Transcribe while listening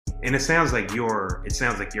And it sounds like you're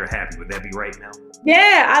happy. Would that be right now?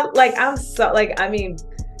 Yeah, I'm so I mean,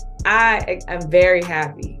 I'm very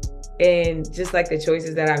happy. And just like the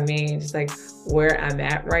choices that I made, just like where I'm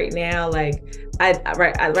at right now, like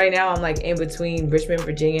right now I'm like in between Richmond,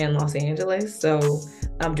 Virginia and Los Angeles. So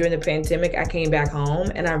during the pandemic, I came back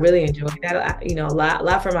home and I really enjoyed that. A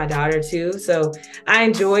lot for my daughter too. So I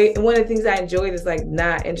enjoy, and one of the things I enjoyed is like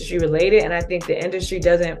not industry related. And I think the industry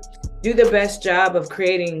doesn't do the best job of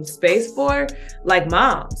creating space for like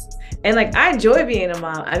moms. And like I enjoy being a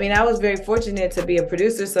mom. I mean, I was very fortunate to be a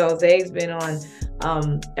producer. So Zay's been on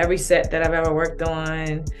every set that I've ever worked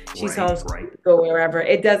on. She's Right, homeschooled right. to go wherever.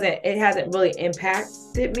 It hasn't really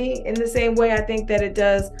impacted me in the same way I think that it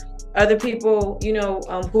does other people,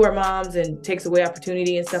 who are moms, and takes away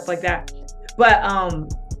opportunity and stuff like that. But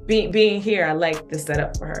being here, I like the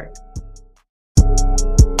setup for her.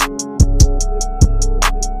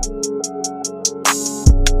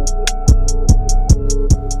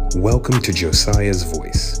 Welcome to Josiah's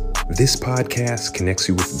Voice. This podcast connects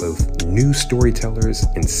you with both new storytellers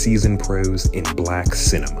and seasoned pros in Black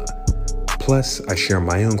cinema. Plus, I share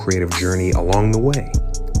my own creative journey along the way.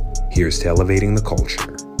 Here's to elevating the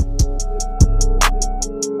culture.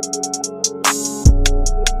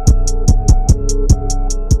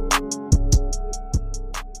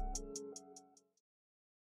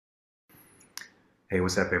 Hey,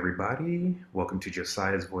 what's up, everybody? Welcome to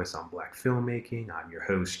Josiah's Voice on Black Filmmaking. I'm your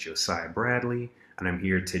host, Josiah Bradley, and I'm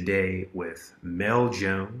here today with Mel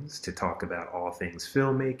Jones to talk about all things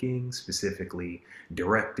filmmaking, specifically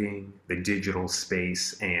directing, the digital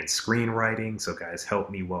space, and screenwriting. So, guys, help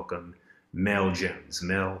me welcome Mel Jones.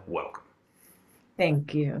 Mel, welcome.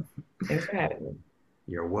 Thank you. Thanks for having me.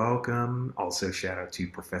 You're welcome. Also, shout out to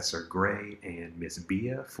Professor Gray and Miss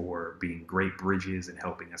Bia for being great bridges and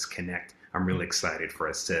helping us connect. I'm really excited for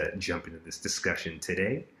us to jump into this discussion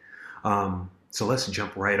today. So let's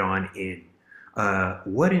jump right on in.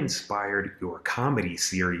 What inspired your comedy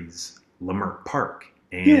series, Leimert Park?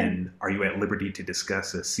 And are you at liberty to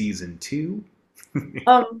discuss a season two?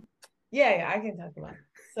 Um, yeah, I can talk about it.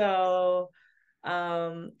 So,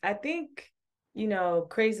 I think,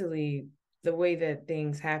 crazily, the way that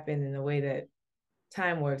things happen and the way that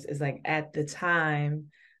time works is like at the time,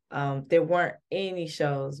 there weren't any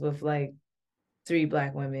shows with like three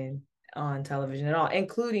Black women on television at all,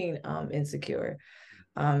 including Insecure.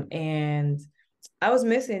 And I was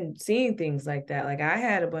missing seeing things like that. Like I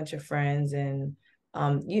had a bunch of friends, and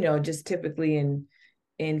just typically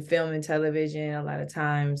in film and television, a lot of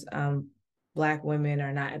times Black women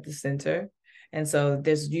are not at the center. And so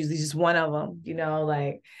there's usually just one of them,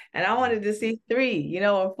 like, and I wanted to see three,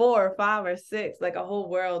 or four or five or six, like a whole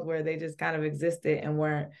world where they just kind of existed and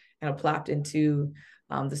weren't kind of plopped into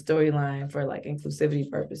the storyline for like inclusivity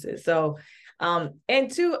purposes. So, and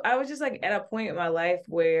two, I was just like at a point in my life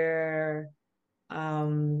where I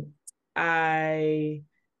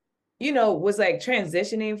was like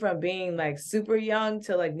transitioning from being like super young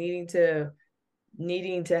to like needing to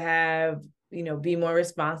have, be more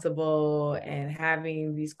responsible and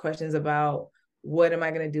having these questions about what am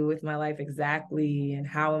I going to do with my life exactly and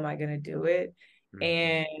how am I going to do it.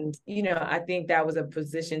 And, I think that was a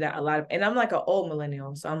position that and I'm like an old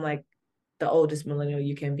millennial. So I'm like the oldest millennial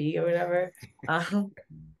you can be or whatever. Um,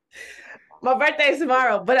 my birthday's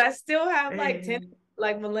tomorrow, but I still have like Hey.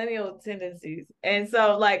 like millennial tendencies. And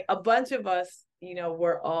so like a bunch of us,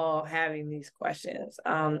 we're all having these questions.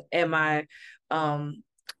 And my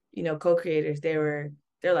co-creators, they're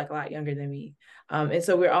like a lot younger than me. And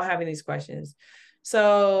so we're all having these questions.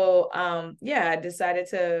 So yeah, I decided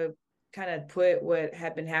to kind of put what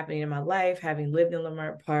had been happening in my life, having lived in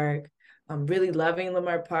Leimert Park, really loving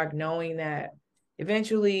Leimert Park, knowing that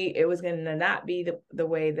eventually it was going to not be the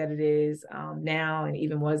way that it is now, and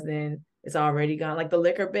even was then. It's already gone. Like the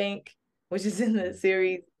liquor bank, which is in the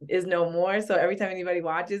series, is no more. So every time anybody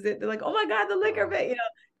watches it, they're like, oh my God, the liquor bank,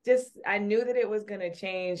 just I knew that it was going to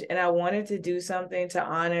change, and I wanted to do something to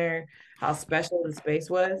honor how special the space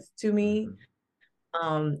was to me,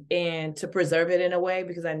 and to preserve it in a way,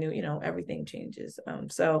 because I knew, everything changes.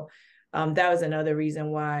 So that was another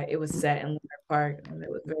reason why it was set in Leimert Park. It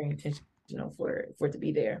was very intentional for it to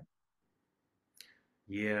be there.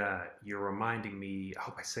 Yeah, you're reminding me. I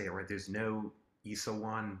hope I say it right. There's no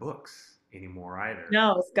Isawan books anymore either.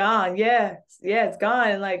 No, it's gone. Yeah. Yeah, it's gone.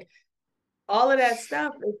 And like all of that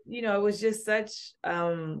stuff, it was just such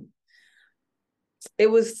it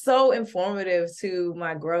was so informative to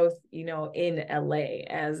my growth, in LA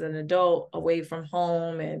as an adult away from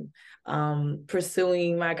home and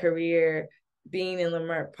pursuing my career. being in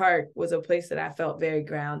Leimert Park was a place that I felt very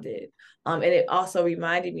grounded. And it also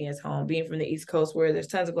reminded me as home, being from the East Coast where there's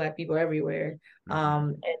tons of Black people everywhere.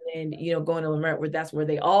 Mm-hmm. And then, going to Leimert where that's where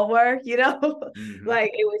they all were, Mm-hmm.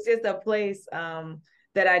 like it was just a place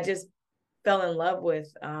that I just fell in love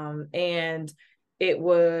with. And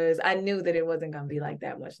I knew that it wasn't going to be like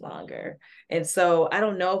that much longer. And so I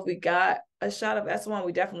don't know if we got a shot of S1.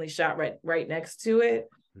 We definitely shot right next to it.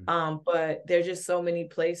 But there's just so many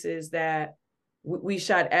places that we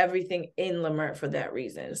shot everything in Leimert for that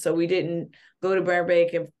reason. So we didn't go to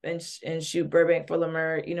Burbank and shoot Burbank for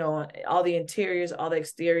Leimert. All the interiors, all the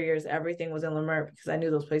exteriors, everything was in Leimert because I knew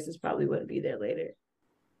those places probably wouldn't be there later.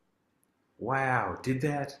 Wow,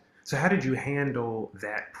 so how did you handle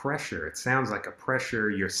that pressure? It sounds like a pressure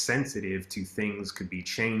you're sensitive to things could be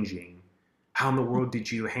changing. How in the world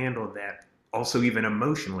did you handle that? Also, even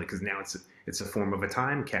emotionally, because now it's a form of a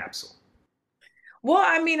time capsule. Well,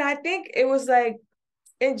 I mean, I think it was like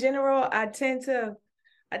in general, I tend to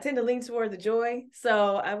lean toward the joy.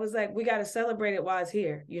 So I was like, we got to celebrate it while it's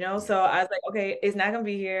here, Yeah. So I was like, okay, it's not gonna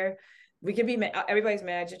be here. We can be mad. Everybody's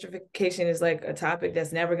mad. Gentrification is like a topic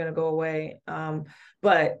that's never gonna go away.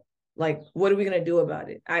 But like, what are we gonna do about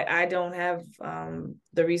it? I don't have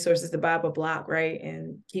the resources to buy up a block, right,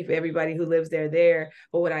 and keep everybody who lives there.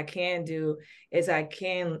 But what I can do is I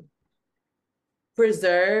can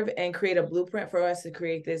preserve and create a blueprint for us to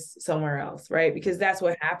create this somewhere else, right? Because that's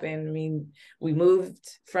what happened. I mean, we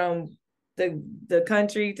moved from the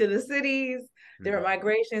country to the cities. There are Mm.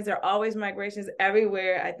 migrations. There are always migrations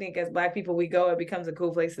everywhere. I think as Black people, we go, it becomes a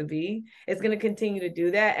cool place to be. It's going to continue to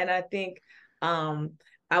do that, and I think um,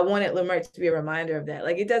 I wanted Leimert to be a reminder of that.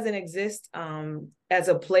 Like it doesn't exist as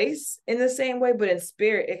a place in the same way, but in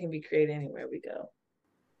spirit, it can be created anywhere we go.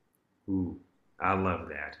 Ooh, I love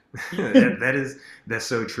that. That's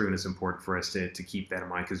so true, and it's important for us to keep that in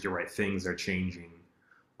mind because you're right. Things are changing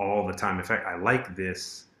all the time. In fact, I like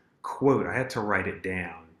this quote. I had to write it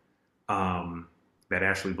down. Um, that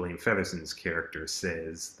Ashley Blaine Featherston's character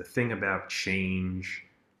says, "The thing about change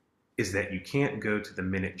is that you can't go to the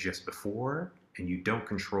minute just before, and you don't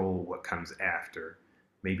control what comes after.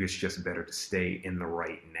 Maybe it's just better to stay in the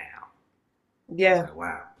right now." I was Yeah. like,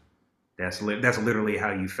 wow, that's literally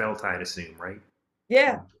how you felt, I'd assume, right?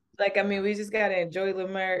 Yeah. Like, I mean, we just got to enjoy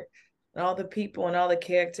Leimert and all the people and all the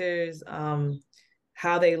characters,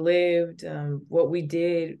 how they lived, what we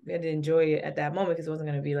did. We had to enjoy it at that moment because it wasn't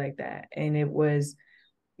going to be like that. And it was,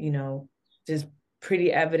 you know, just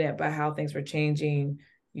pretty evident by how things were changing.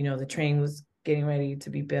 The train was getting ready to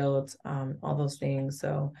be built, all those things.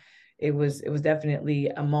 So it was definitely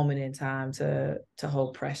a moment in time to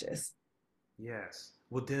hold precious. Yes.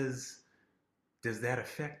 Well, does that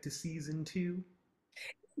affect the season two?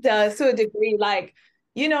 Does to a degree. Like,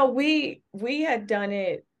 we had done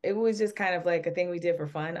it. It was just kind of like a thing we did for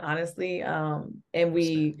fun, honestly. And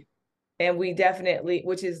Respect. we definitely,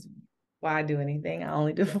 which is why I do anything. I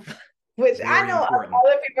only do for fun. Which I Very know important.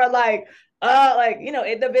 other people are like,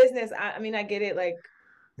 in the business. I mean, I get it. Like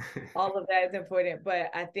all of that is important, but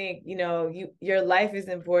I think your life is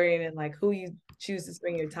important, and like who you choose to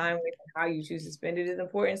spend your time with and how you choose to spend it is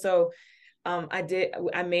important. So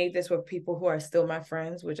I made this with people who are still my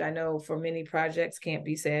friends, which I know for many projects can't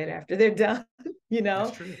be said after they're done, you That's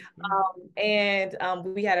know. true. Yeah.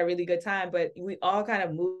 And we had a really good time, but we all kind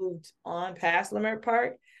of moved on past Leimert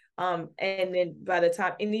Park. And then by the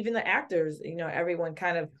time, and even the actors, everyone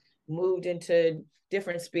kind of moved into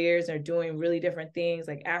different spheres and are doing really different things.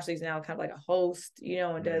 Like Ashley's now kind of like a host,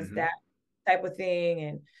 and does Mm-hmm. that type of thing.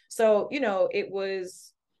 And so, it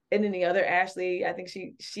was, and then the other Ashley, I think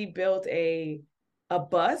she built a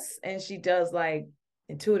bus, and she does like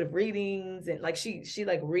intuitive readings, and like she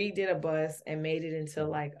like redid a bus and made it into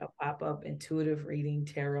like a pop-up intuitive reading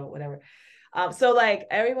tarot, whatever. So like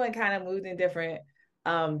everyone kind of moved in different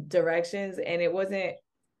directions, and it wasn't,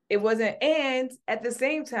 and at the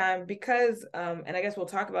same time, because and I guess we'll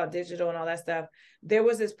talk about digital and all that stuff, there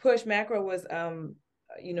was this push. Macro was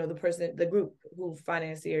the group who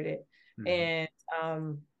financed it,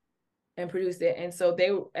 Mm-hmm. and produced it. And so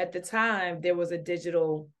they, at the time, there was a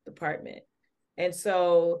digital department. And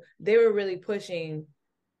so they were really pushing,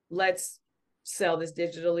 let's sell this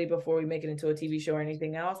digitally before we make it into a TV show or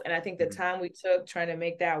anything else. And I think the Mm-hmm. time we took trying to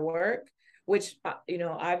make that work, which,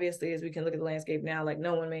 obviously, as we can look at the landscape now, like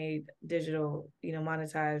no one made digital,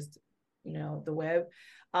 monetized, the web.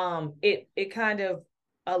 It kind of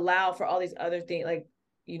allowed for all these other things, like,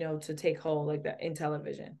 to take hold, like that in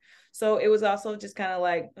television. So it was also just kind of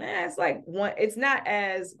like, it's like it's not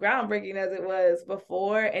as groundbreaking as it was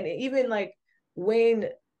before. And even like when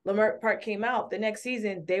Leimert Park came out, the next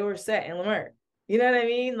season they were set in Leimert, You know what I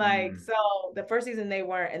mean? Like, Mm, so the first season they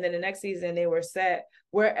weren't, and then the next season they were set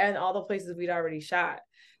where and all the places we'd already shot.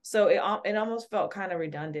 So it almost felt kind of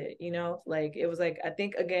redundant, you know? Like it was like I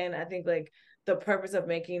think like the purpose of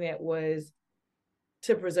making it was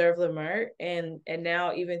to preserve Lemert, and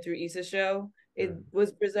now even through Issa's show, it mm.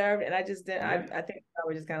 was preserved, and I just didn't. Yeah, I think I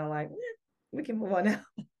was just kind of like, we can move on now.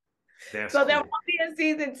 that's So there cool. won't be a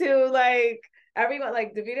season two. Like everyone,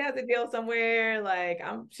 like Davida has a deal somewhere. Like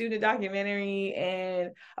I'm shooting a documentary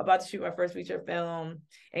and about to shoot my first feature film.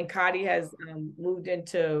 And Kadi has moved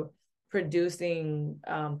into producing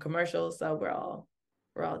commercials. So we're all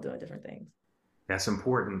doing different things. That's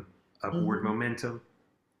important. Upward Mm-hmm. momentum.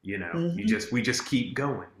 Mm-hmm. We just keep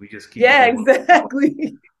going. We just keep Yeah, going.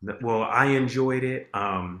 exactly. Well, I enjoyed it.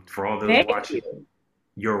 For all those Thank watching, you.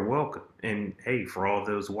 you're welcome. And hey, for all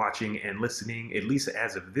those watching and listening, at least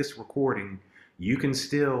as of this recording, you can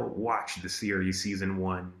still watch the series season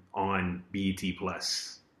one on BET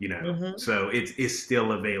Plus. Mm-hmm. So it's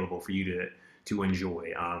still available for you to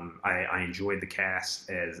enjoy. I enjoyed the cast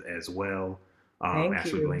as well. Thank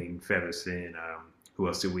Ashley you. Blaine Featherston. Who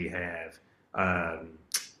else do we have? Um,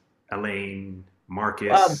 Elaine Um,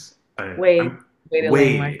 Marcus. Wade, I'm Wade Elaine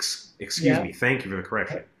Wade. Mark. Excuse Yep. me. Thank you for the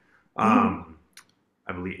correction. Mm-hmm. Um,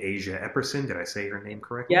 I believe Asia Epperson. Did I say her name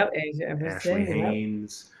correctly? Yep, Asia Ashley Everson. Yep.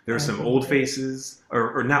 Haynes. There were some Ashley. old faces,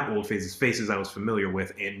 or not old faces, faces I was familiar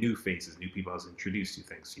with, and new faces, new people I was introduced to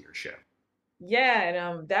thanks to your show. Yeah,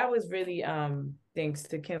 and that was really thanks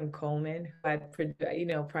to Kim Coleman, who you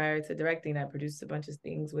know, prior to directing, I produced a bunch of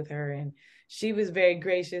things with her, and she was very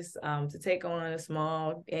gracious to take on a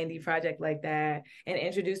small indie project like that and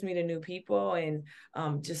introduce me to new people and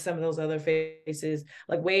just some of those other faces.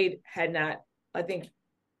 Like Wade had not, I think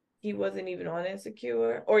he wasn't even on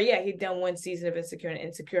Insecure, or yeah, he'd done one season of Insecure, and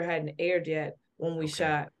Insecure hadn't aired yet when we Okay.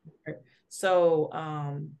 shot. So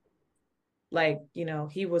like you know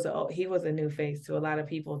he was a new face to a lot of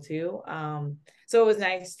people too, so it was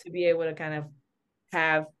nice to be able to kind of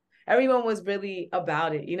have everyone was really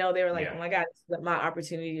about it, you know, they were like, Yeah. oh my god, this is my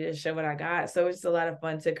opportunity to show what I got, so it's just a lot of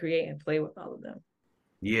fun to create and play with all of them.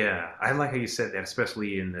 Yeah. I like how you said that,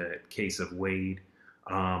 especially in the case of Wade.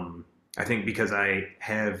 I think because I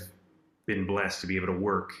have been blessed to be able to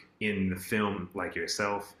work in the film like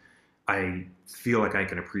yourself, I feel like I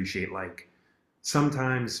can appreciate like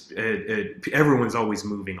sometimes everyone's always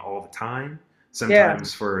moving all the time. Yeah,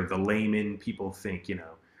 Sometimes for the layman, people think,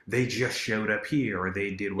 they just showed up here or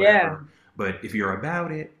they did yeah, whatever. But if you're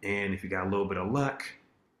about it and if you got a little bit of luck,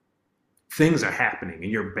 things are happening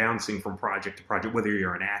and you're bouncing from project to project, whether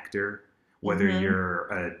you're an actor, whether mm-hmm. you're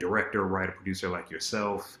a director, writer, producer like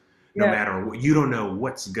yourself, no Yeah, matter what, you don't know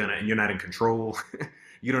what's gonna, and you're not in control.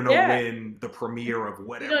 You don't know yeah, when the premiere of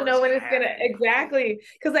you don't whatever is know when gonna it's gonna happen. exactly,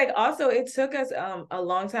 because like also it took us a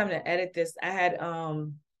long time to edit this. I had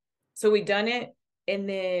so we done it, and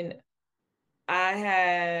then I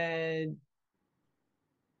had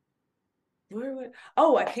where would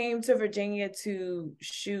oh I came to Virginia to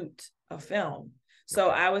shoot a film. So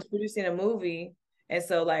Okay. I was producing a movie, and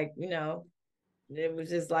so like you know it was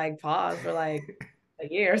just like paused for like a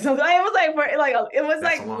year or something. It was like for like it was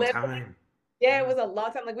That's a like long literally, time. yeah, it Yeah. was a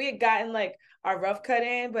long time. Like we had gotten like our rough cut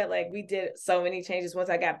in, but like we did so many changes once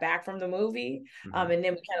I got back from the movie. Hmm. And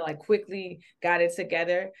then we kind of like quickly got it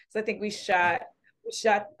together. So I think we shot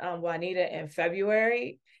Juanita in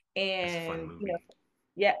February, That's a fun and you know, movie.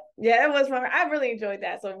 yeah, yeah, it was fun. I really enjoyed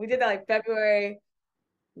that. So we did that like February,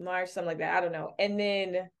 March, something like that. I don't know. And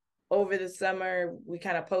then over the summer, we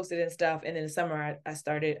kind of posted and stuff. And then the summer,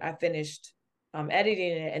 I finished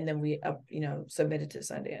editing it, and then we you know, submitted to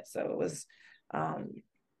Sundance. So it was, um,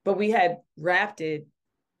 but we had wrapped it,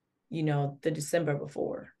 you know, the December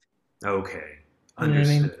before. Okay. You know what I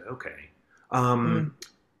mean? Understood. Okay. Mm. Um,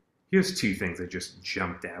 Here's two things that just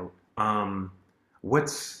jumped out.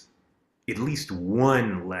 What's at least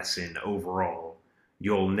one lesson overall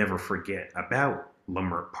you'll never forget about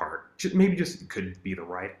Lamert Park? Maybe just could be the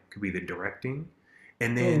writing, could be the directing,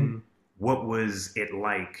 and Mm. then what was it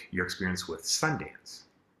like your experience with Sundance?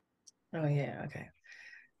 Oh yeah. Okay.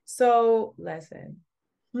 So lesson.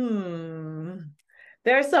 Hmm.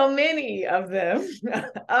 There are so many of them.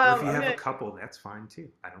 Or if you I'm have a gonna couple, that's fine too.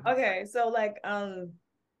 I don't know. okay. So like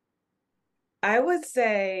I would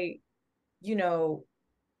say, you know,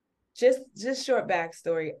 just short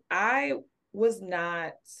backstory. I was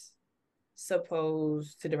not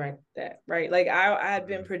supposed to direct that, right? Like I had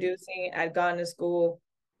been Mm, producing, I'd gone to school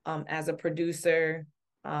as a producer.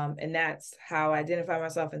 And that's how I identified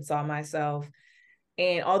myself and saw myself.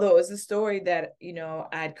 And although it was a story that, you know,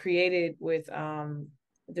 I'd created with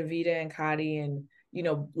Davida and Kadi, and, you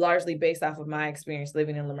know, largely based off of my experience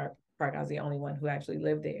living in Lamert Park. I was the only one who actually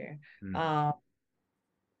lived there. Mm.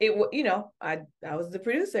 I was the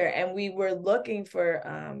producer, and we were looking for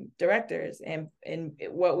directors, and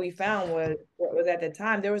what we found was, what was at the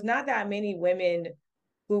time, there was not that many women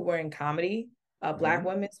who were in comedy, Black Mm-hmm.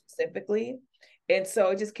 women specifically. And so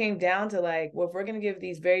it just came down to like, well, if we're going to give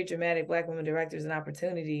these very dramatic Black women directors an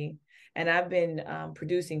opportunity, and I've been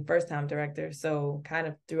producing first time directors, so kind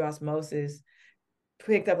of through osmosis,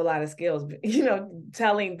 picked up a lot of skills,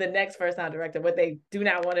 telling the next first time director what they do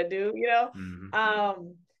not want to do, Mm-hmm.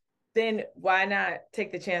 then why not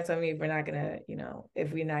take the chance on me if we're not gonna,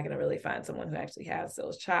 if we're not gonna really find someone who actually has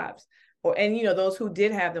those chops, and those who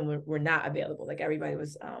did have them were not available. Like everybody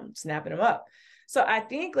was snapping them up. So I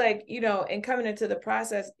think like, and coming into the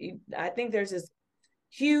process, I think there's this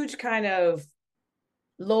huge kind of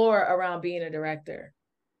lore around being a director,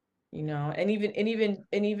 and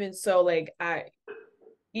even so, like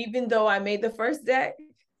even though I made the first deck,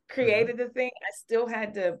 Mm-hmm. created the thing, I still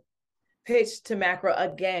had to pitch to Macro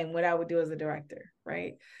again what I would do as a director,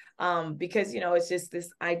 right? Because it's just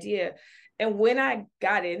this idea. And when I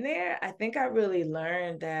got in there, I think I really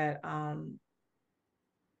learned that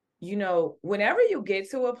whenever you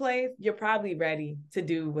get to a place, you're probably ready to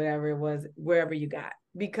do whatever it was, wherever you got,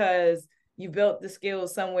 because you built the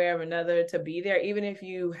skills somewhere or another to be there, even if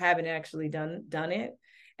you haven't actually done it.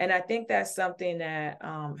 And I think that's something that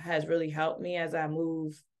has really helped me as I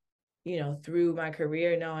move through my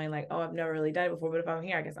career, knowing like, oh, I've never really done it before, but if I'm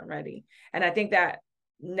here, I guess I'm ready. And I think that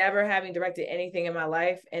never having directed anything in my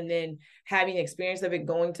life and then having experience of it,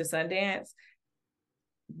 going to Sundance,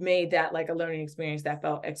 made that like a learning experience that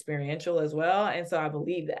felt experiential as well. And so I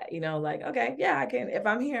believe that, like, okay, yeah, I can, if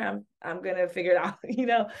I'm here, I'm gonna figure it out, and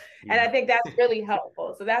I Yeah. think that's really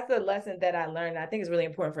helpful. So that's the lesson that I learned. I think is really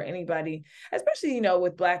important for anybody, especially,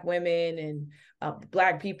 with Black women and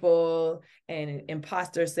Black people and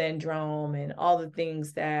imposter syndrome and all the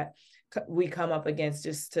things that we come up against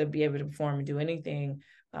just to be able to perform and do anything.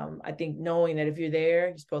 I think knowing that if you're there,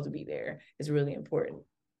 you're supposed to be there is a really important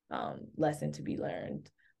lesson to be learned.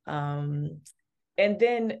 And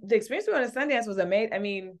then the experience we went to Sundance was amazing. I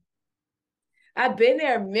mean, I've been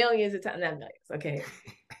there millions of times, not millions, okay.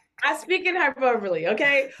 I speak in hyperbole,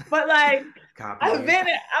 okay? But like, Copy I've that.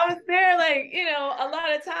 been, I was there, like, a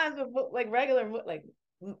lot of times with like regular, like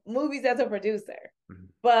movies as a producer. Mm-hmm.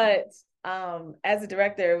 But as a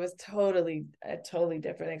director, it was a totally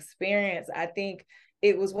different experience. I think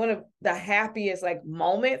it was one of the happiest like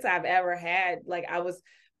moments I've ever had. Like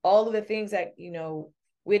all of the things that,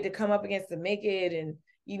 we had to come up against to make it, and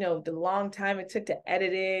the long time it took to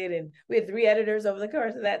edit it, and we had 3 editors over the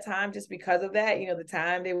course of that time just because of that. The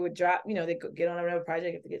time they would drop, they could get on another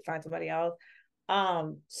project, have to find somebody else.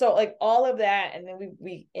 So like all of that, and then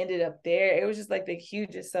we ended up there. It was just like the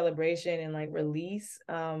hugest celebration and like release.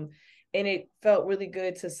 And it felt really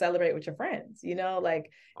good to celebrate with your friends,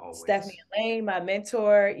 like Always. Stephanie Lane, my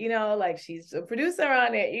mentor, like she's a producer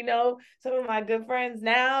on it, some of my good friends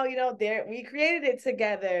now, there we created it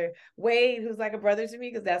together. Wade, who's like a brother to me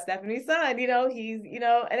because that's Stephanie's son, he's,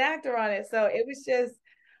 an actor on it. So it was just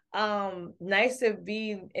nice to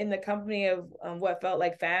be in the company of what felt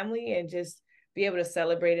like family and just be able to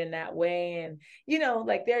celebrate in that way. And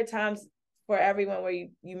like there are times for everyone where you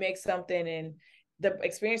make something and the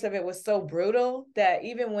experience of it was so brutal that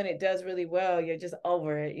even when it does really well, you're just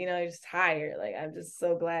over it, you're just tired. Like, I'm just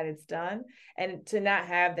so glad it's done. And to not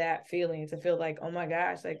have that feeling, to feel like, oh my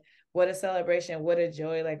gosh, like what a celebration, what a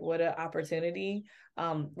joy, like what an opportunity,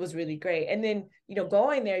 was really great. And then,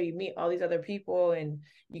 going there, you meet all these other people and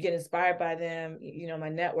you get inspired by them. My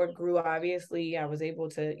network grew, obviously. I was able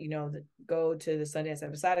to, go to the Sundance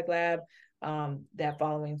Episodic Lab that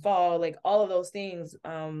following fall, like all of those things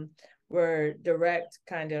were direct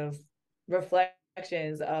kind of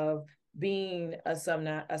reflections of being a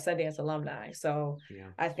Sundance alumni. So Yeah.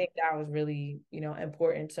 I think that was really,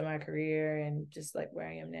 important to my career and just like where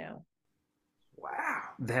I am now. Wow.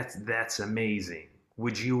 That's amazing.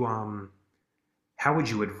 Would you how would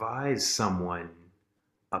you advise someone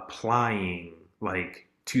applying like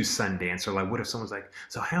to Sundance, or like what if someone's like,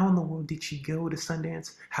 so how in the world did she go to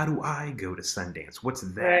Sundance? How do I go to Sundance? What's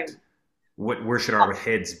that? Right. Where should our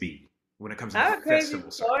heads be when it comes to I the have a crazy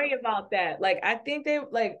festival circuit? story about that. Like, I think they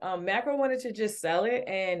like Macro wanted to just sell it,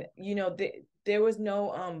 and there was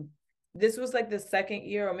no this was like the second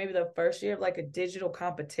year or maybe the first year of like a digital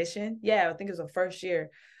competition. Yeah, I think it was the first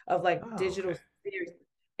year of like Oh, digital okay. series.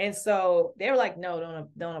 And so they were like, no,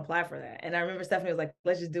 don't apply for that. And I remember Stephanie was like,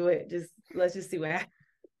 let's just do it. Let's just see what happens.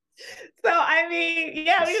 So I mean,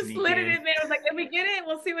 yeah, we Just just sneak slid it in. in there. It was like, if we get it,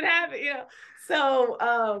 we'll see what happens.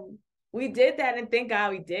 So we did that, and thank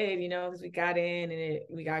God we did, because we got in and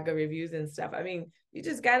we got good reviews and stuff. I mean, you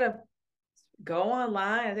just gotta go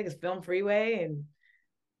online. I think it's Film Freeway and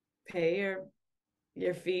pay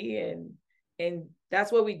your fee, and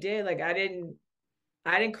that's what we did. Like I didn't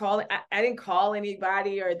call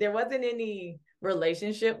anybody, or there wasn't any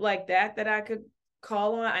relationship like that I could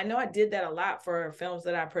call on. I know I did that a lot for films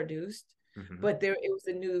that I produced, Hmm. but it was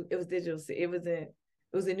digital. It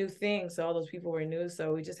was a new thing. So all those people were new.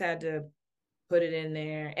 So we just had to put it in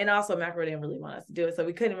there. And also Macro didn't really want us to do it. So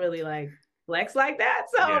we couldn't really like flex like that.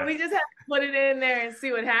 So Yeah. we just had to put it in there and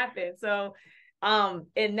see what happened. So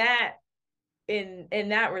in that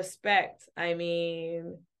respect, I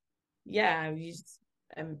mean, yeah, you just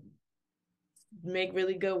make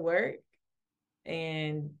really good work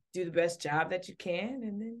and do the best job that you can,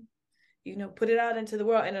 and then put it out into the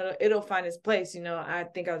world, and it'll find its place. I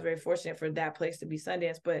think I was very fortunate for that place to be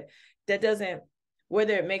Sundance, but that doesn't,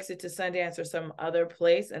 whether it makes it to Sundance or some other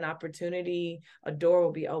place, an opportunity, a door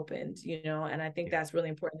will be opened, and I think Yeah. that's really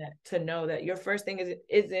important to know that your first thing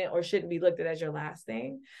isn't or shouldn't be looked at as your last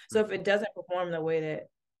thing. So if Hmm. it doesn't perform the way that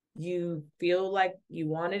you feel like you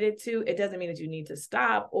wanted it to, it doesn't mean that you need to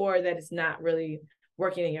stop or that it's not really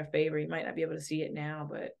working in your favor. You might not be able to see it now,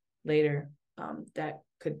 but later, that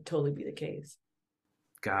could totally be the case.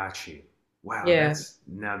 Got you. Wow, Yeah.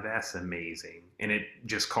 that's amazing. And it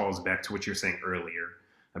just calls back to what you were saying earlier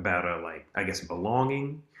about like I guess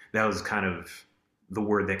belonging. That was kind of the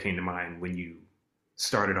word that came to mind when you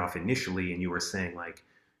started off initially and you were saying like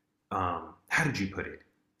how did you put it?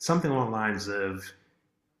 Something along the lines of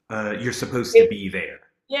you're supposed to If be there.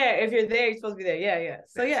 yeah, if you're there, you're supposed to be there. Yeah, yeah.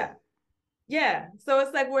 So That's yeah. it. Yeah. So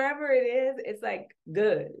it's like wherever it is, it's like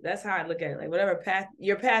good. That's how I look at it. Like whatever path,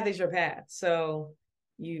 your path is your path. So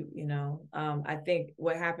I think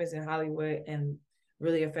what happens in Hollywood and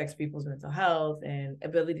really affects people's mental health and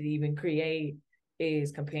ability to even create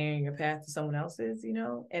is comparing your path to someone else's.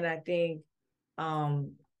 And I think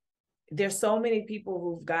um there's so many people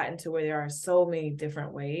who've gotten to where there are so many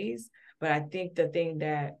different ways. But I think the thing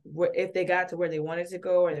that if they got to where they wanted to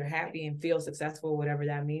go or they're happy and feel successful, whatever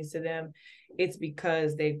that means to them, it's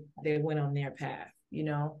because they went on their path,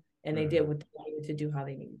 and they did Hmm. what they needed to do, how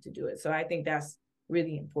they needed to do it. So I think that's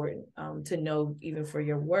really important, to know, even for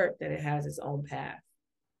your work, that it has its own path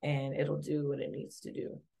and it'll do what it needs to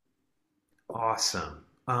do. Awesome.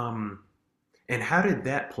 And how did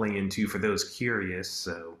that play into for those curious?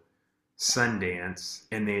 So Sundance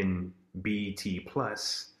and then BET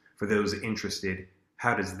Plus for those interested.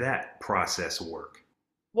 How does that process work?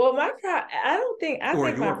 Well, I Or think my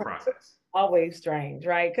your process? always strange,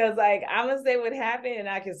 right? Because like I'm gonna say what happened, and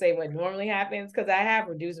I can say what normally happens because I have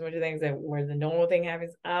reduced a bunch of things that where the normal thing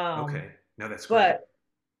happens. Okay. No, that's great.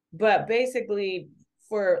 But basically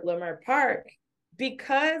for Lamert Park,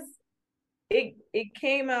 because it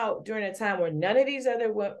came out during a time where none of these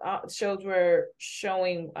other shows were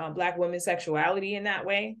showing Black women's sexuality in that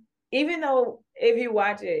way. Even though if you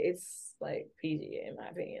watch it, it's like PG in my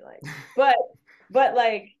opinion, like, but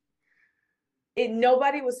like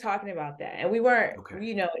nobody was talking about that, and we weren't. Okay.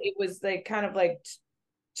 It was like kind of like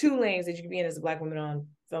two lanes that you could be in as a Black woman on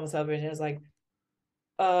film and television. It's like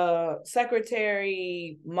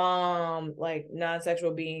secretary, mom, like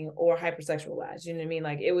non-sexual being, or hypersexualized. You know what I mean?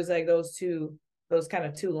 Like it was like those kind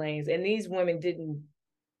of two lanes, and these women didn't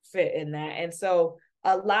fit in that. And so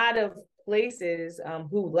a lot of places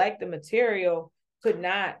who liked the material could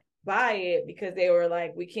not buy it because they were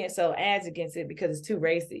like, we can't sell ads against it because it's too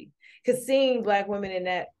racy. Because seeing Black women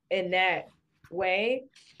in that way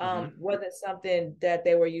Mm-hmm. wasn't something that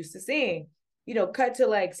they were used to seeing. Cut to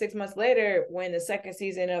like 6 months later when the second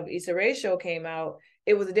season of Issa Rae show came out,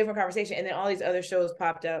 it was a different conversation. And then all these other shows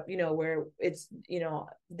popped up, where it's,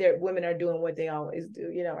 their women are doing what they always do,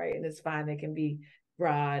 right? And it's fine. They can be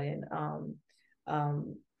broad and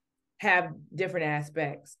um have different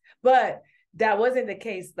aspects. But that wasn't the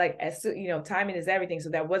case. Like timing is everything. So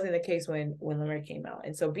that wasn't the case when Lamar came out.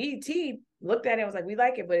 And so BET looked at it and was like, we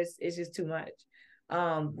like it, but it's just too much.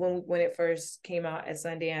 When it first came out at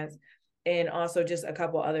Sundance, and also just a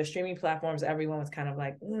couple other streaming platforms, everyone was kind of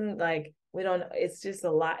like, like we don't. It's just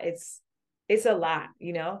a lot. It's a lot.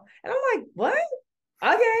 And I'm like, what?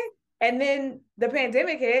 Okay. And then the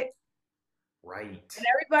pandemic hit, Right. and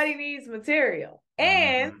everybody needs material,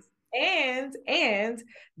 and Mm-hmm.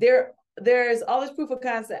 there's all this proof of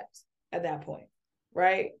concept at that point,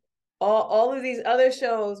 right? All of these other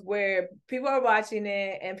shows where people are watching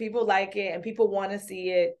it and people like it and people want to see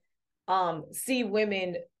it, see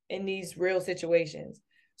women in these real situations.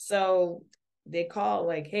 So they call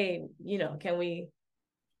like, hey, can we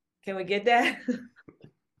get that?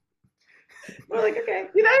 We're like, okay,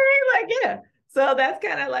 you know what I mean? Like, yeah. So that's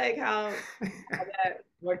kind of like how that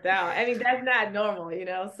worked out. I mean, that's not normal, you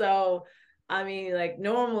know. So I mean, like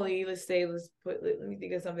normally, let me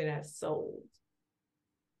think of something that's sold.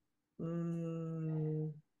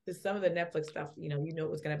 Mm, because some of the Netflix stuff, it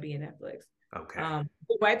was gonna be in Netflix. Okay.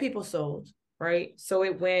 The white people sold, right? So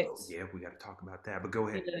it went, Oh yeah, we got to talk about that. But go you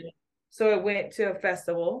ahead. know, so it went to a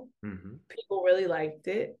festival. Mm-hmm. People really liked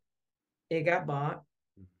it. It got bought,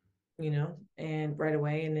 and right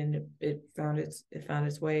away, and then it found its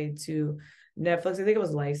way to Netflix. I think it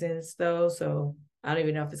was licensed though, so I don't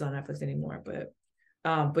even know if it's on Netflix anymore. But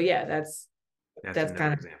yeah, That's that's another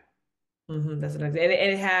kind of example. that's an example.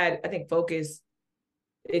 And it had, I think, Focus.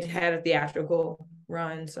 It had a theatrical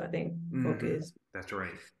run, so I think Mm-hmm. Focus. That's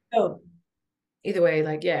right. Oh, either way,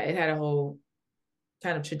 like yeah, it had a whole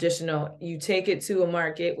kind of traditional. You take it to a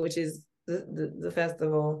market, which is the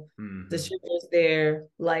festival. Mm-hmm. Distributors there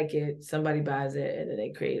like it, somebody buys it, and then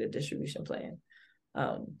they create a distribution plan.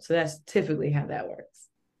 So that's typically how that works.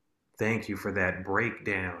 Thank you for that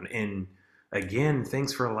breakdown. And again,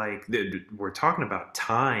 thanks for we're talking about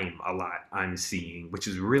time a lot, I'm seeing, which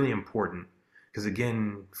is really important. Because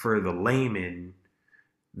again, for the layman,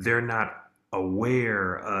 they're not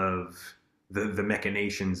aware of the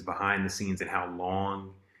machinations behind the scenes and how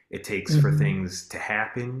long it takes for Mm-hmm. things to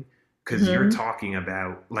happen. Because you're Mm-hmm. talking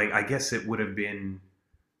about, like, I guess it would have been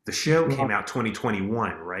the show came Well, out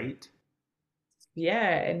 2021, right?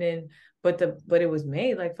 yeah, and then but it was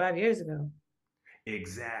made like 5 years ago.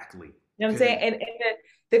 Exactly. You know what I'm saying? Because And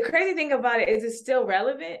the crazy thing about it is it's still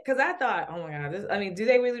relevant because I thought, oh my God, I mean, do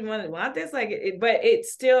they really want this? Like, but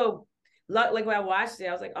it's still, like when I watched it,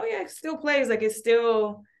 I was like, oh yeah, it still plays. Like, it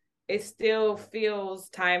still feels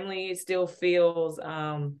timely. It still feels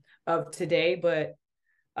of today. But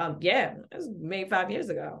yeah, it was made 5 years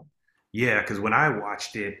ago. yeah, because when I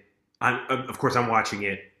watched it, of course I'm watching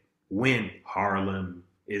it when Harlem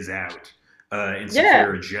is out. Yeah,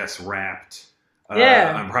 Insecure just wrapped.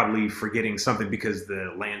 yeah, I'm probably forgetting something because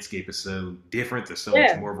the landscape is so different. There's so much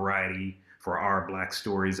yeah. more variety for our black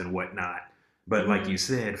stories and whatnot. But like you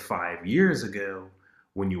Hmm. said, 5 years ago,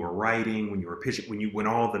 when you were writing, when you were pitching, when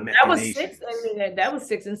all the That was six. I machinations. mean, that was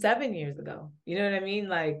 6 and 7 years ago. You know what I mean?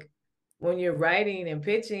 Like when you're writing and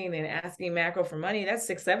pitching and asking macro for money, that's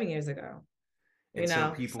 6, 7 years ago. And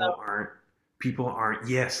so So people aren't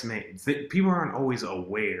yes man people aren't always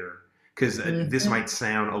aware because this mhm. might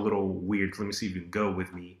sound a little weird. Let me see if you can go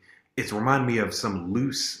with me. It's remind me of some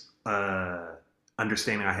loose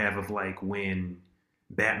understanding I have of like when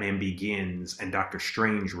Batman Begins and Doctor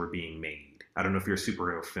Strange were being made. I don't know if you're a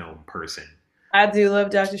superhero film person. I do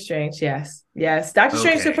love Doctor Strange. Yes, yes. Doctor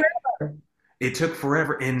Strange took Okay, forever. it took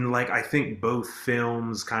forever, and like I think both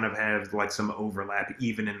films kind of have like some overlap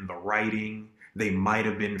even in the writing. They might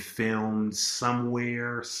have been filmed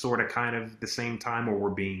somewhere sort of kind of the same time or were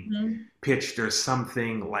being Mhm. pitched or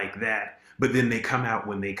something like that, but then they come out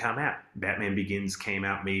when they come out. Batman Begins came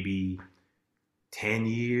out maybe 10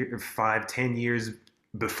 years 5 10 years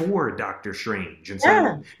before Doctor Strange, and so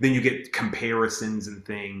Yeah. then you get comparisons and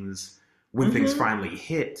things when things Hmm. finally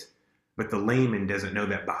hit, but the layman doesn't know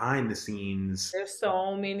that behind the scenes. There's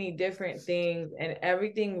so many different things, and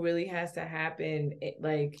everything really has to happen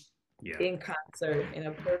like Yeah. in concert in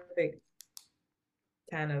a perfect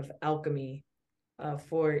kind of alchemy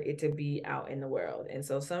for it to be out in the world. And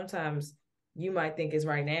so sometimes you might think it's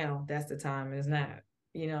right now, that's the time, and it's not.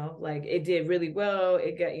 Like it did really well.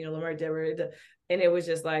 It got, Lamar Deborah, and it was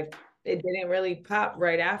just like it didn't really pop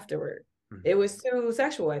right afterward. It Mhm. was too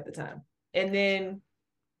sexual at the time. And then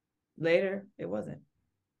later it wasn't.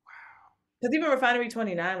 Because even Refinery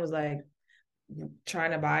 29 was like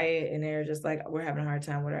trying to buy it, and they're just like, we're having a hard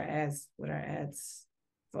time with our ads,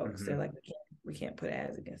 folks. They're Mhm. like, we can't put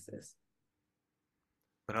ads against this.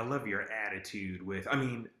 But I love your attitude with, I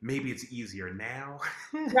mean, maybe it's easier now.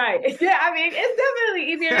 Right. Yeah, I mean, it's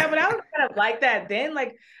definitely easier now, but I was kind of like that then.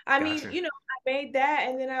 Like, I mean, Gotcha. I made that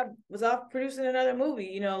and then I was off producing another movie,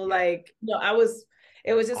 Yeah.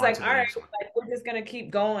 it was just On like, to all the right, next one. like we're just gonna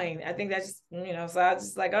keep going. I think that's just, so I was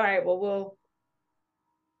just like, all right, well,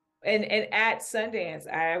 and at Sundance,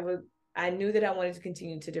 I knew that I wanted to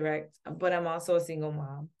continue to direct, but I'm also a single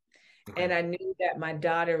mom. Okay. And I knew that my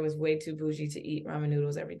daughter was way too bougie to eat ramen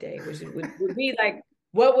noodles every day, which would be like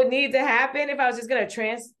what would need to happen if I was just going to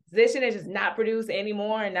transition and just not produce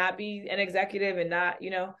anymore and not be an executive and not.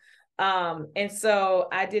 And so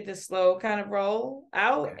I did the slow kind of roll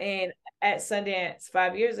out. Okay. And at Sundance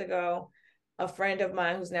 5 years ago, a friend of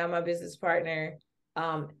mine who's now my business partner,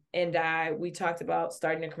 we talked about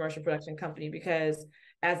starting a commercial production company because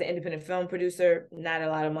as an independent film producer, not a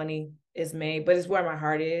lot of money is made, but it's where my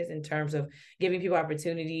heart is in terms of giving people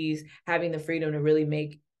opportunities, having the freedom to really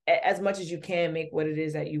make as much as you can, make what it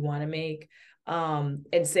is that you want to make,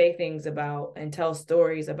 and say things about and tell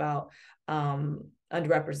stories about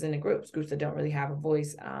underrepresented groups that don't really have a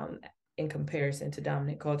voice in comparison to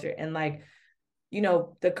dominant culture. And like,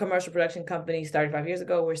 the commercial production company started 5 years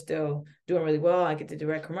ago. We're still doing really well. I get to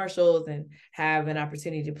direct commercials and have an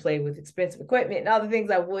opportunity to play with expensive equipment and all the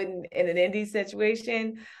things I wouldn't in an indie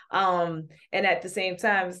situation. And at the same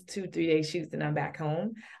time, it's 2-3 day shoots and I'm back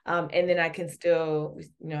home. And then I can still,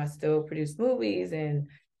 I still produce movies, and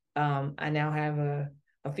I now have a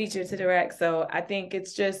feature to direct. So I think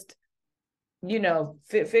it's just,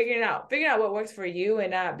 figuring out what works for you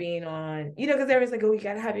and not being on, because everyone's like, oh, you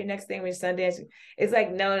gotta have your next thing with Sundance. It's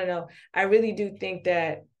like, no. I really do think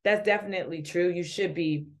that that's definitely true. You should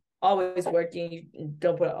be always working. You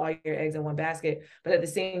don't put all your eggs in one basket. But at the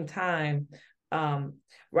same time, Ryan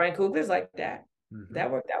Coogler's like that. Mm-hmm.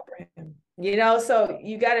 That worked out for him. So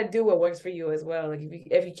you got to do what works for you as well. Like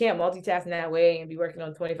if you can't multitask in that way and be working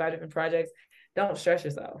on 25 different projects, don't stress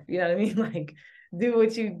yourself. You know what I mean? Like, do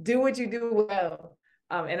what you do well.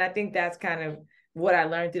 And I think that's kind of what I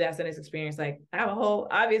learned through that Sundance experience. Like,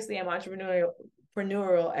 obviously I'm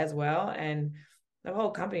entrepreneurial as well. And the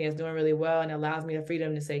whole company is doing really well and allows me the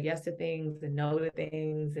freedom to say yes to things and no to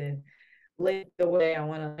things and live the way I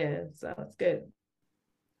want to live. So it's good.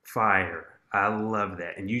 Fire. I love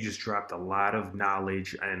that. And you just dropped a lot of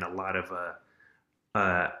knowledge and a lot of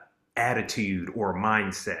attitude or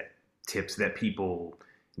mindset tips that people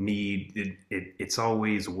need. It's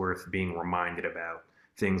always worth being reminded about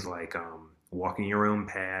things like walking your own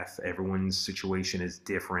path. Everyone's situation is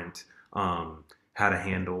different. How to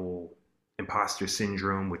handle imposter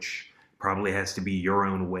syndrome, which probably has to be your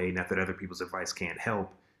own way, not that other people's advice can't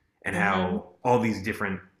help, and how all these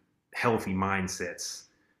different healthy mindsets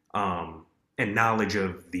and knowledge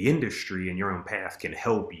of the industry and your own path can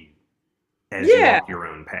help you as you walk your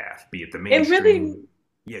own path, be it the mainstream. And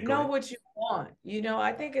really know what you want.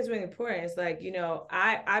 I think it's really important. It's like,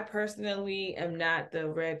 I personally am not the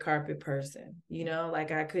red carpet person,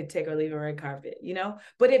 like I could take or leave a red carpet,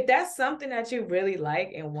 but if that's something that you really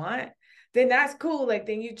like and want, then that's cool. Like,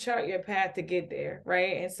 then you chart your path to get there.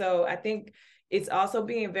 Right. And so I think it's also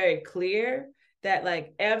being very clear that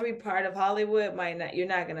like every part of Hollywood you're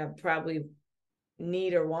not going to probably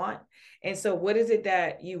need or want. And so what is it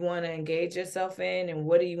that you want to engage yourself in, and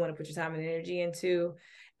what do you want to put your time and energy into,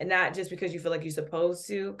 and not just because you feel like you're supposed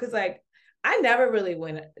to? Because like I never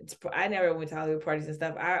went to Hollywood parties and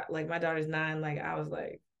stuff. My daughter's 9, like I was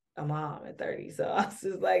like a mom at 30, so I was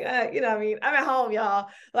just like what I mean, I'm at home, y'all.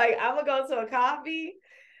 Like I'm gonna go to a coffee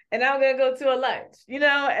and I'm gonna go to a lunch,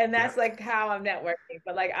 and that's like how I'm networking.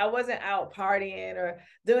 But like I wasn't out partying or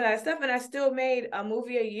doing that stuff. And I still made a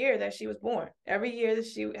movie a year that she was born. Every year that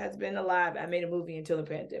she has been alive, I made a movie until the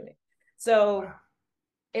pandemic. So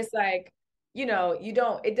it's like,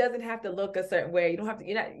 it doesn't have to look a certain way. You don't have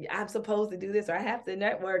to, I'm supposed to do this or I have to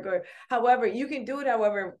network or however. You can do it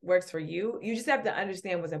however works for you. You just have to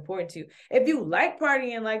understand what's important to you. If you like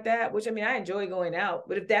partying like that, which I mean, I enjoy going out,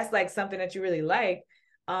 but if that's like something that you really like,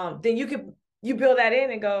 then you build that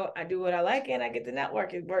in and go, I do what I like and I get the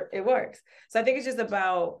network. It works. So I think it's just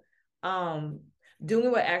about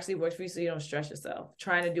doing what actually works for you, so you don't stress yourself,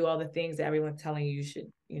 trying to do all the things that everyone's telling you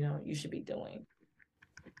you should be doing.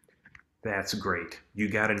 That's great. You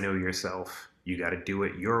got to know yourself. You got to do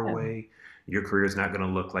it your way. Your career is not going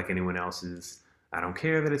to look like anyone else's. I don't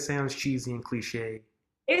care that it sounds cheesy and cliche.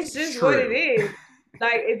 It's just what it is.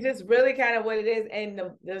 Like, it's just really kind of what it is. And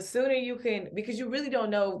the sooner you can, because you really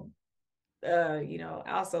don't know,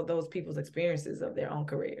 also those people's experiences of their own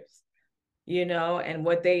careers, and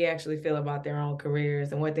what they actually feel about their own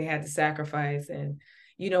careers and what they had to sacrifice. And,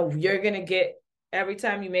 you're going to get, every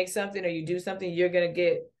time you make something or you do something, you're going to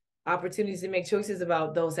get opportunities to make choices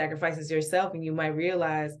about those sacrifices yourself. And you might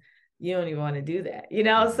realize you don't even want to do that,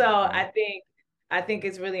 So I think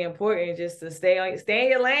it's really important just to stay in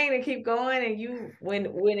your lane and keep going. And you, when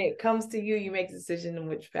it comes to you, you make the decision in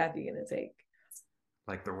which path you're going to take.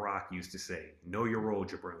 Like The Rock used to say, know your role,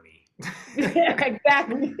 jabroni.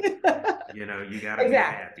 Exactly. You got to be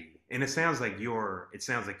happy. And it sounds like you're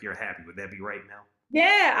happy. Would that be right, Mel?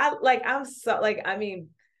 Yeah.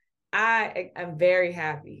 I'm very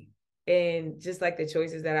happy. And just like the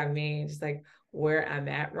choices that I made, just like where I'm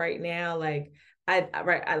at right now, like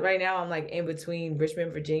right now I'm like in between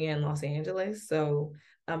Richmond, Virginia and Los Angeles. So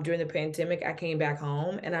during the pandemic, I came back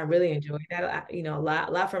home and I really enjoyed that. A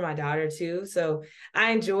lot for my daughter too. So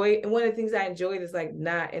and one of the things I enjoyed is like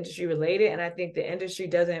not industry related. And I think the industry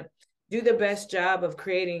doesn't do the best job of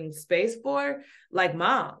creating space for like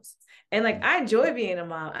moms. And like I enjoy being a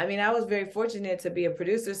mom. I mean, I was very fortunate to be a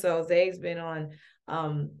producer. So Zay's been on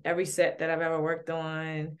every set that I've ever worked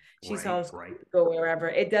on. She's Right, homeschooled, right. go wherever.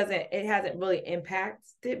 It hasn't really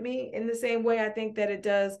impacted me in the same way I think that it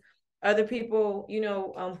does other people,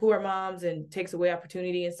 who are moms and takes away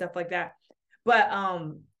opportunity and stuff like that. But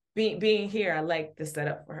being here, I like the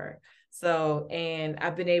setup for her. So, and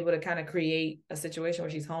I've been able to kind of create a situation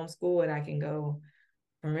where she's homeschooled and I can go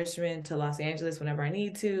from Richmond to Los Angeles whenever I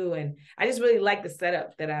need to. And I just really like the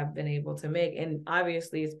setup that I've been able to make. And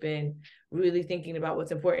obviously it's been really thinking about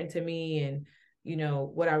what's important to me and,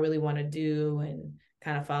 what I really want to do and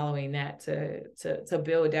kind of following that to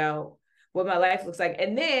build out what my life looks like.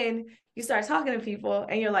 And then you start talking to people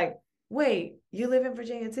and you're like, wait, you live in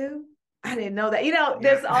Virginia too? I didn't know that.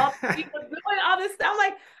 There's all Yeah. people doing all this stuff. I'm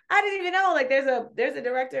like, I didn't even know. Like there's a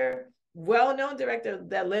director, well-known director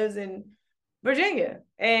that lives in Virginia.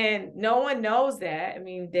 And no one knows that. I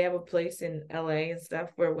mean, they have a place in LA and stuff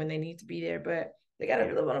where when they need to be there, but they got to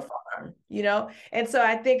Yeah. live on a farm. And so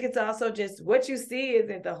I think it's also just what you see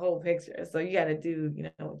isn't the whole picture. So you got to do,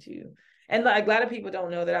 and like a lot of people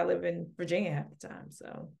don't know that I live in Virginia half the time.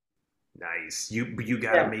 So Nice. You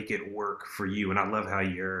got to yeah. make it work for you, and I love how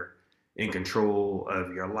you're in control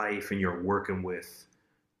of your life and you're working with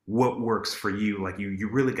what works for you. Like you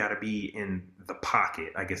really got to be in the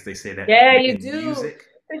pocket. I guess they say that Yeah, you in do. music.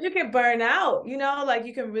 Because you can burn out, like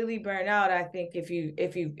you can really burn out, I think, if you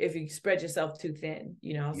spread yourself too thin.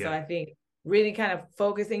 So Yeah. I think really kind of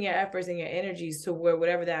focusing your efforts and your energies to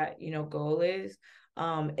whatever that, goal is,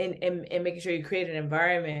 and making sure you create an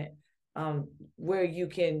environment where you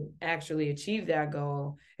can actually achieve that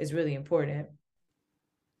goal is really important.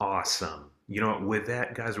 Awesome. You know what? With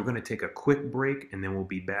that, guys, we're going to take a quick break, and then we'll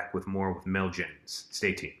be back with more with Mel Jones.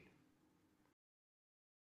 Stay tuned.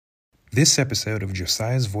 This episode of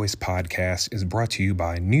Josiah's Voice podcast is brought to you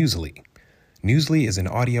by Newsly. Newsly is an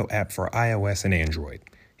audio app for iOS and Android.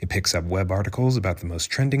 It picks up web articles about the most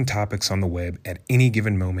trending topics on the web at any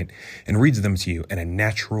given moment and reads them to you in a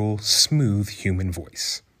natural, smooth human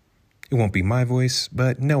voice. It won't be my voice,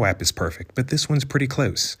 but no app is perfect, but this one's pretty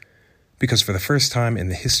close. Because for the first time in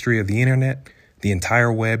the history of the internet, the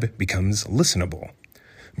entire web becomes listenable.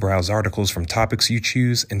 Browse articles from topics you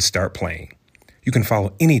choose and start playing. You can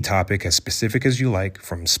follow any topic as specific as you like,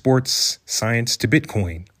 from sports, science to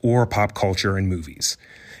Bitcoin, or pop culture and movies.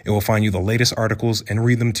 It will find you the latest articles and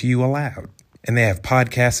read them to you aloud. And they have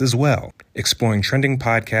podcasts as well, exploring trending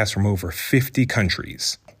podcasts from over 50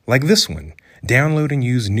 countries. Like this one. Download and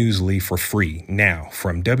use Newsly for free now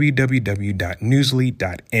from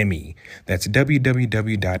www.newsly.me. That's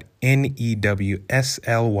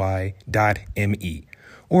www.newsly.me.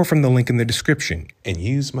 Or from the link in the description and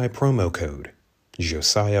use my promo code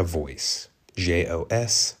Josiah Voice.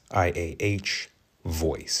 JOSIAH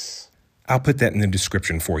Voice. I'll put that in the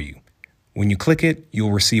description for you. When you click it,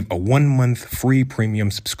 you'll receive a 1-month free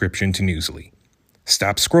premium subscription to Newsly.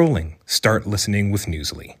 Stop scrolling. Start listening with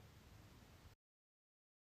Newsly.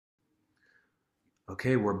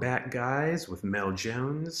 Okay, we're back, guys, with Mel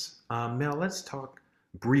Jones. Mel, let's talk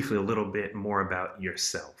briefly a little bit more about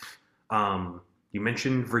yourself. You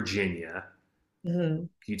mentioned Virginia. Mm-hmm. Can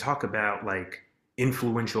you talk about like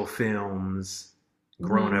influential films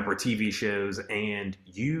growing Mm-hmm. up or TV shows? And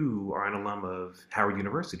you are an alum of Howard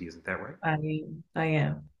University, isn't that right? I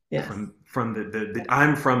am. Yes. From the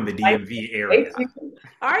I'm from the I DMV area. hate you.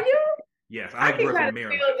 Are you? Yes, I I can grew up kind in of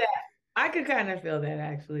Maryland. feel that. I could kind of feel that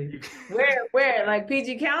actually. Where? Like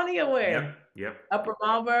PG County or Yep, where? yep. Upper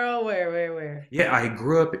Marlboro? Where? Yeah, I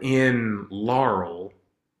grew up in Laurel.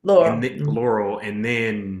 Mm. Laurel, and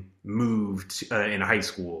then moved in high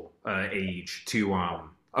school age to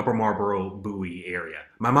Upper Marlboro, Bowie area.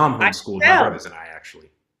 My mom I homeschooled could my tell. brothers and I actually.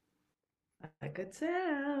 I could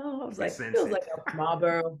tell. I was I like, sense feels it. like Upper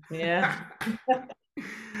Marlboro. Yeah.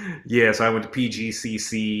 Yeah, so I went to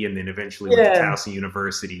PGCC and then eventually went to Yeah. Towson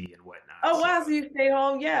University and whatnot. Oh So wow, so you stayed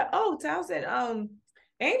home? Yeah. Oh, Towson.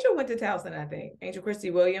 Angel went to Towson, I think. Angel Christie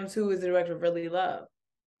Williams, who is the director of Really Love.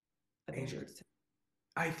 I think she Angel, was.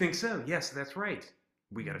 I think so. Yes, that's right.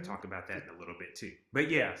 We got to Mhm. talk about that in a little bit too. But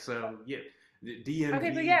yeah, so yeah, Okay, so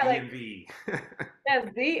DMV, yeah, like DMV. that's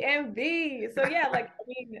DMV. So yeah, like I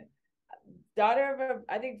mean, daughter of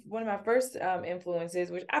I think one of my first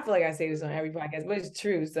influences, which I feel like I say this on every podcast, but it's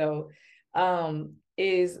true. So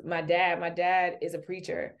is my dad. My dad is a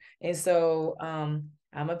preacher. And so I'm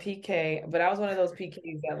a PK, but I was one of those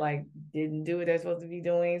PKs that like didn't do what they're supposed to be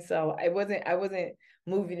doing. So I wasn't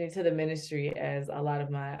moving into the ministry as a lot of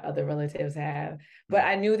my other relatives have. But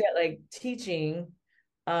I knew that like teaching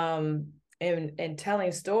and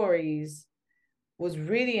telling stories was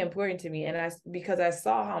really important to me. And because I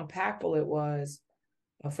saw how impactful it was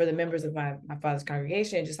for the members of my father's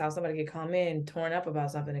congregation, just how somebody could come in torn up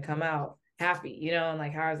about something and come out happy, and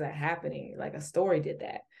like, how is that happening? Like a story did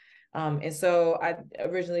that. And so I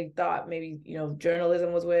originally thought maybe,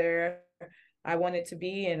 journalism was where I wanted to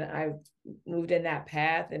be, and I moved in that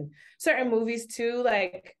path. And certain movies too,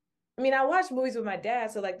 like, I mean, I watched movies with my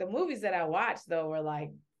dad, so like the movies that I watched though were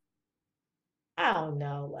like, I don't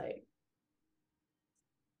know, like,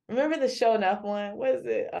 remember the Show Enough one? What is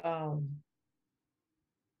it?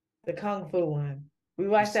 The Kung Fu one. We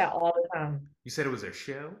watched that all the time. You said it was a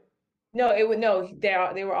show? No, it would no.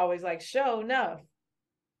 They were always like, Show Enough.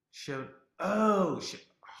 Show. Oh,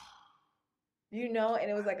 And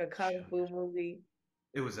it was like a Kung Fu movie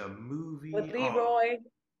it was a with movie. Oh, Leroy.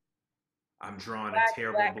 I'm drawing a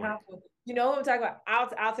terrible Black blank. Kung Fu. You know what I'm talking about?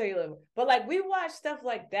 I'll tell you a little. But like we watch stuff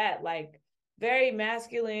like that, like very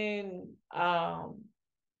masculine,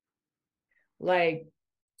 like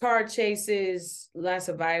car chases, lots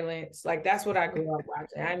of violence. Like that's what I grew up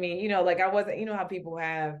watching. I mean, like I wasn't, how people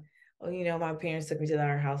have, my parents took me to the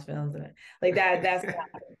art house films and like that.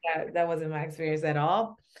 That wasn't my experience at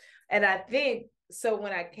all. And I think so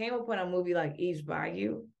when I came upon a movie like Eve's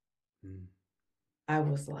Bayou, I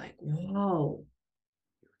was like, whoa.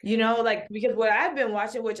 Like because what I've been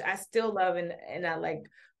watching, which I still love and I like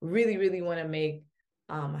really, really want to make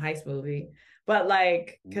a heist movie. But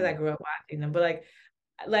like, because I grew up watching them, but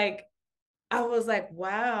like I was like,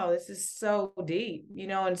 wow, this is so deep,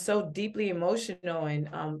 and so deeply emotional and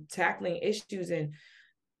tackling issues and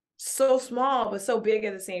so small but so big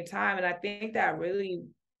at the same time. And I think that really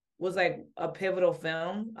was like a pivotal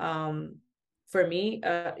film for me.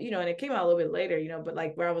 And it came out a little bit later, but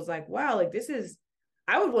like where I was like, wow, like this is,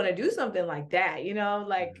 I would want to do something like that,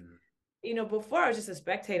 like before I was just a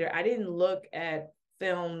spectator. I didn't look at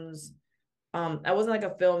films. I wasn't like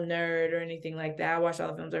a film nerd or anything like that. I watched all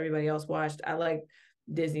the films everybody else watched. I like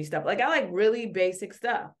Disney stuff. Like I like really basic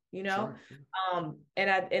stuff, Sure. And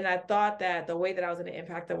I thought that the way that I was going to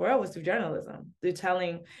impact the world was through journalism, through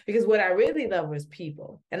telling, because what I really love was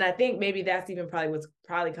people. And I think maybe that's even probably what's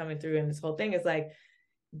probably coming through in this whole thing is like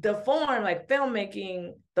the form, like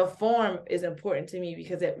filmmaking, the form is important to me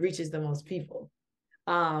because it reaches the most people.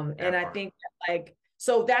 And I think that, like,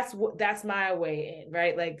 so that's my way in,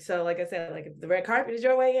 right? Like, so like I said, like if the red carpet is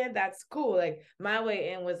your way in, that's cool. Like my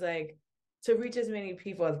way in was like to reach as many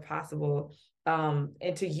people as possible,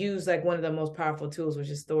 and to use like one of the most powerful tools, which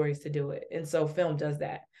is stories, to do it. And so film does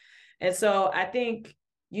that. And so I think,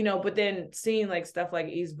 but then seeing like stuff like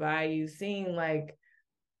East Bayou, seeing like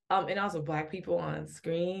and also Black people on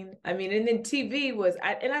screen. I mean, and then TV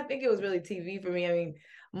and I think it was really TV for me. I mean,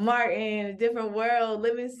 Martin, A Different World,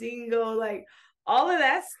 Living Single, like all of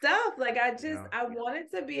that stuff. Like I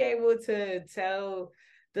wanted to be able to tell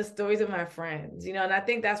the stories of my friends, and I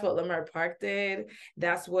think that's what Leimert Park did.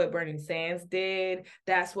 That's what Burning Sands did.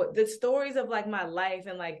 That's what the stories of like my life,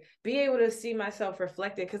 and like be able to see myself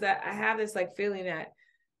reflected. Cause I have this like feeling that,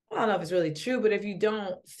 I don't know if it's really true, but if you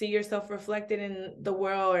don't see yourself reflected in the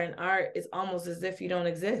world or in art, it's almost as if you don't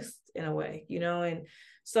exist in a way, and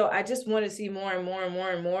so I just want to see more and more and more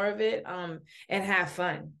and more of it, and have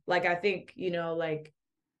fun. Like I think, like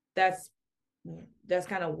that's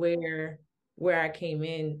kind of where I came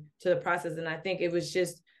in to the process. And I think it was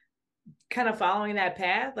just kind of following that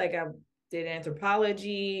path. Like I did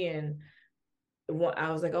anthropology, and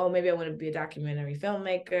I was like, oh, maybe I want to be a documentary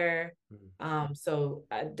filmmaker. So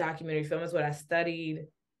documentary film is what I studied,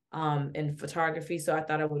 in photography. So I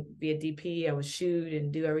thought I would be a DP. I would shoot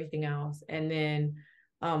and do everything else. And then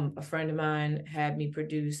a friend of mine had me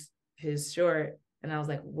produce his short, and I was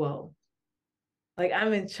like, whoa, like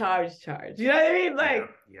I'm in charge. You know what I mean? Like,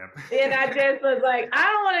 and I just was like, I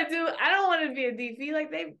don't want to be a DP.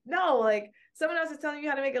 Like like someone else is telling you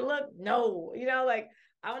how to make it look. No, like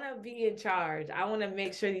I want to be in charge. I want to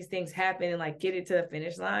make sure these things happen and like get it to the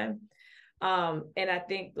finish line. And I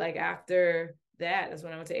think like after that's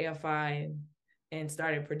when I went to AFI and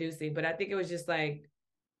started producing. But I think it was just like,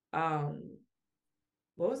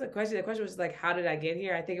 what was the question? The question was like, how did I get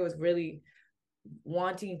here? I think it was really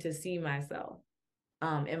wanting to see myself,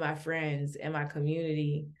 and my friends and my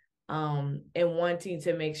community, and wanting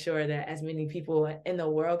to make sure that as many people in the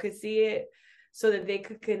world could see it, so that they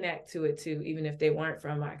could connect to it too, even if they weren't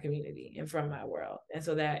from my community and from my world. And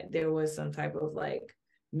so that there was some type of like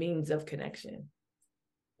means of connection.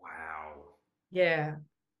 Wow. Yeah.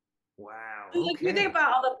 Wow. Okay. You think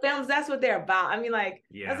about all the films, that's what they're about. I mean, like,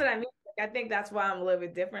 yeah. That's what I mean. Like, I think that's why I'm a little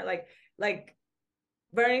bit different. Like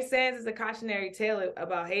Burning Sands is a cautionary tale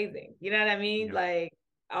about hazing. You know what I mean? Yeah. Like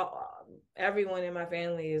everyone in my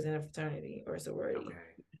family is in a fraternity or sorority. Okay.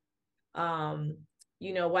 Um,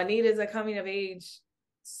 you know, Juanita is a coming of age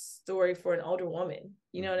story for an older woman.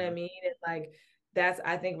 You know what I mean? And like that's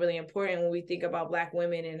I think really important when we think about Black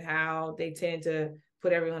women and how they tend to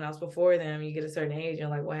put everyone else before them. You get a certain age and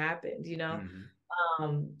like what happened, you know?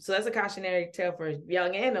 So that's a cautionary tale for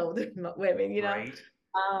young and older women, you know. Right.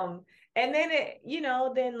 And then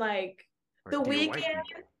then like Or the dear white weekend,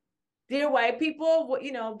 people. dear white people,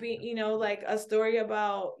 like a story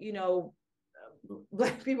about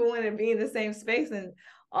Black people wanting to be in the same space and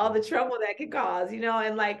all the trouble that could cause,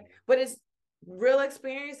 and like, but it's real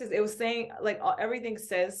experiences. It was saying like everything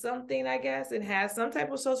says something, I guess, and has some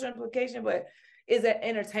type of social implication, but is it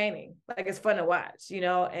entertaining? Like it's fun to watch,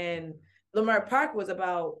 and Lamar Park was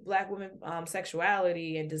about Black women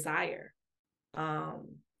sexuality and desire.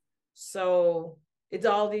 So it's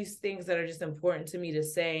all these things that are just important to me to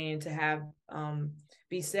say and to have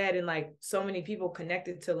be said. And like so many people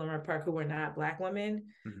connected to Lamar Park who were not Black women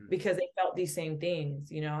because they felt these same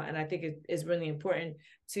things, and I think it's really important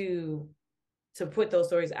to put those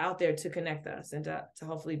stories out there to connect us and to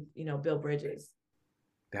hopefully build bridges.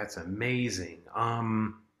 That's amazing.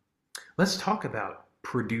 Let's talk about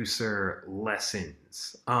producer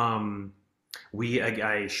lessons.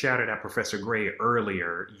 I shouted out Professor Gray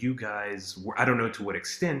earlier. You guys were, I don't know to what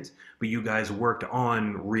extent, but you guys worked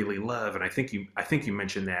on Really Love, and I think you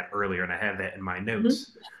mentioned that earlier, and I have that in my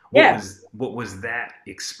notes. Yeah. What was that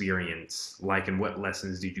experience like, and what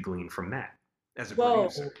lessons did you glean from that as a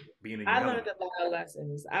producer, Whoa. being in I your learned element? a lot of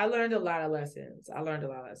lessons. I learned a lot of lessons.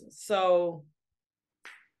 So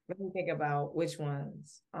let me think about which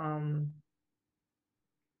ones.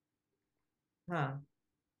 Huh.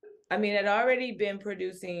 I mean, I'd already been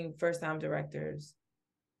producing first time directors.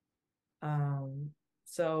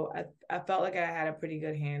 So I felt like I had a pretty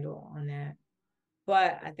good handle on that.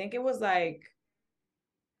 But I think it was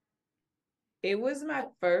my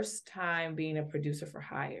first time being a producer for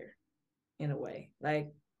hire in a way.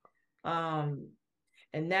 Like, and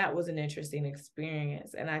that was an interesting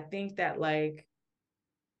experience. And I think that like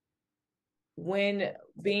when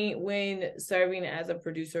serving as a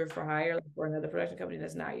producer for hire for another production company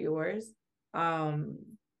that's not yours, there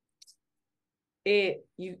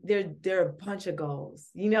are a bunch of goals.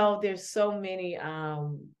 There's so many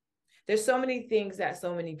things that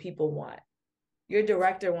so many people want. Your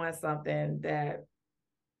director wants something that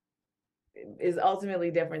is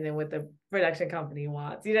ultimately different than what the production company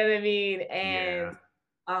wants. You know what I mean? Yeah,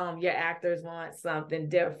 And your actors want something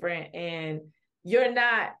different, and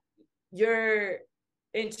you're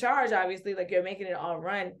in charge, obviously, like you're making it all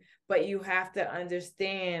run, but you have to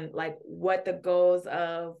understand like what the goals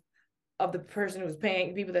of the person who's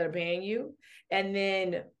paying, people that are paying you, and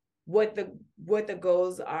then what the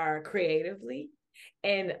goals are creatively,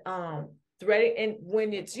 and threading. And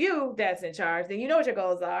when it's you that's in charge, then you know what your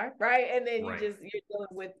goals are, right? And then right. you're dealing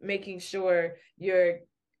with making sure you're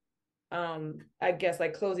I guess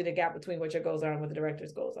like closing the gap between what your goals are and what the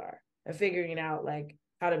director's goals are, and figuring out like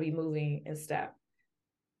how to be moving in step.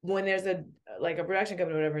 When there's a production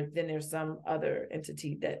company or whatever, then there's some other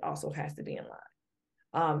entity that also has to be in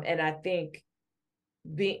line. And I think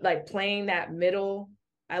being like playing that middle,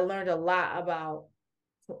 I learned a lot about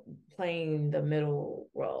playing the middle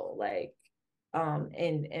role, like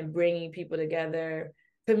and bringing people together,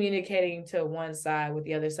 communicating to one side what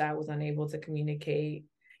the other side was unable to communicate,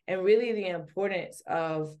 and really the importance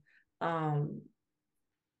of um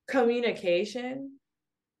communication.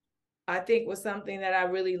 I think was something that I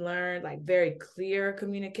really learned, like very clear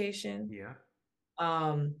communication. Yeah.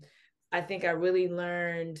 um I think I really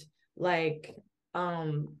learned like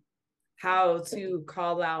how to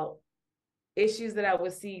call out issues that I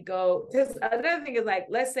would see go. Because another thing is like,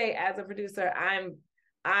 let's say as a producer, I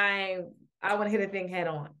want to hit a thing head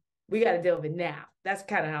on. We got to deal with it now. That's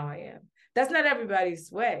kind of how I am. That's not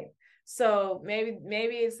everybody's way. So maybe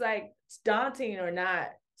it's like it's daunting or not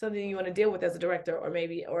something you want to deal with as a director,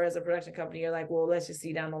 or as a production company. You're like, well, let's just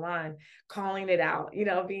see down the line, calling it out,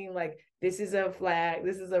 being like, this is a flag,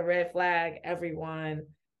 this is a red flag, everyone,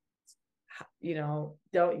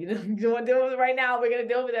 don't you want to deal with it right now. We're gonna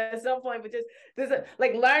deal with it at some point, but just this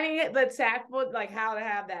like learning it, the tactful, like how to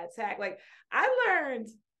have that tact. Like I learned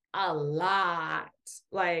a lot,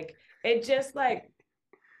 like it just like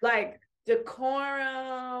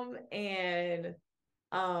decorum and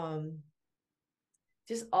um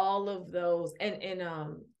just all of those. And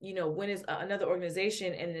when it's another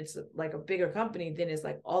organization and it's like a bigger company, then it's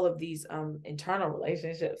like all of these internal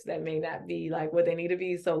relationships that may not be like what they need to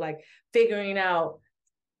be. So like figuring out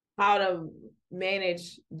how to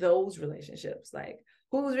manage those relationships, like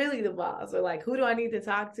who's really the boss, or like, who do I need to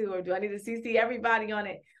talk to, or do I need to CC everybody on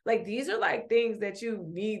it? Like, these are like things that you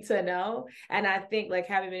need to know. And I think like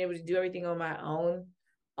having been able to do everything on my own,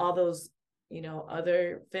 all those,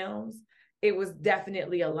 other films, it was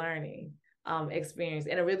definitely a learning experience,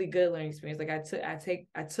 and a really good learning experience. Like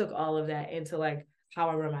I took all of that into like how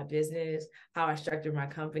I run my business, how I structure my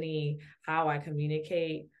company, how I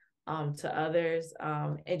communicate to others.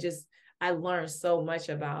 And just I learned so much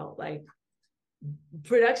about like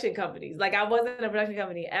production companies. Like, I wasn't a production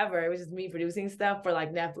company ever. It was just me producing stuff for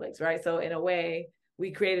like Netflix, right? So in a way,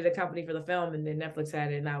 we created a company for the film, and then Netflix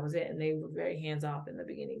had it, and that was it. And they were very hands off in the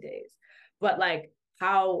beginning days. But like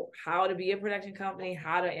how to be a production company,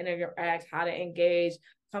 how to interact, how to engage,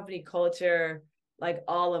 company culture, like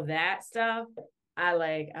all of that stuff. I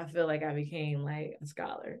feel like I became like a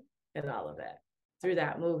scholar in all of that through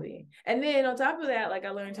that movie. And then on top of that, like I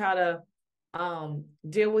learned how to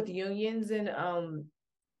deal with unions in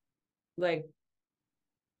like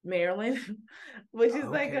Maryland, which is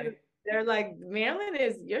like Okay. they're like, Maryland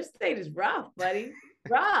is, your state is rough, buddy.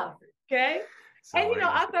 Rough. Okay. And Sorry to hear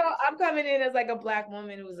that. I'm coming in as like a Black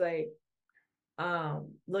woman who's like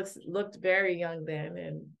looked very young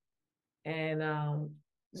then, and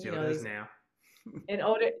Still does these now. and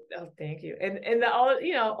older, oh thank you. And the old,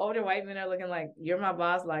 older white men are looking like, you're my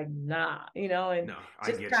boss, like, nah, and No, I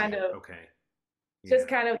just get kind you. of Okay. just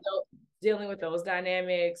Yeah. kind of dealing with those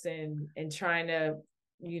dynamics, and trying to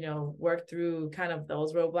work through kind of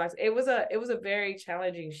those roadblocks. It was a very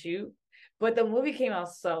challenging shoot, but the movie came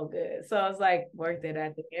out so good, so I was like worth it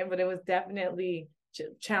at the end. But it was definitely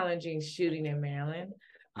challenging shooting in Maryland.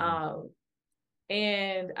 Mhm.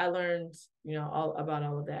 And I learned all about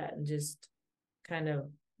all of that, and just kind of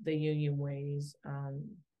the union ways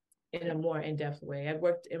in a more in-depth way. I've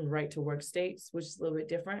worked in right to work states, which is a little bit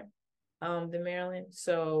different than Maryland.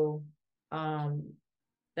 So um,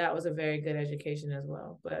 that was a very good education as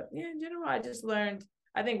well. But yeah, in general, I just learned,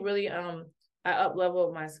 I think really I up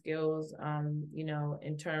leveled my skills,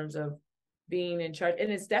 in terms of being in charge.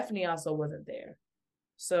 And Stephanie also wasn't there.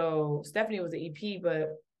 So Stephanie was the EP,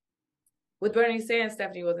 but with Burning Sand,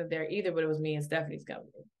 Stephanie wasn't there either, but it was me and Stephanie's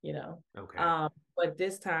company. Okay. But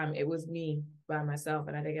this time it was me by myself.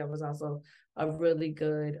 And I think it was also a really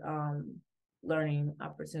good learning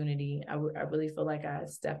opportunity. I really feel like I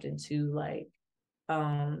stepped into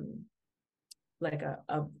um like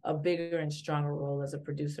a bigger and stronger role as a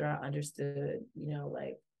producer. I understood,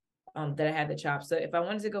 that I had the chops. So if I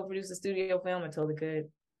wanted to go produce a studio film, I totally could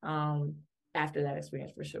after that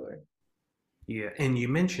experience for sure. Yeah. And you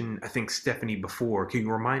mentioned, I think, Stephanie before. Can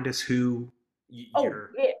you remind us who Oh,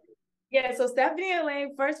 you're? yeah. Yeah, so Stephanie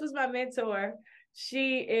Elaine first was my mentor.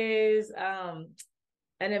 She is an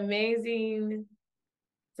amazing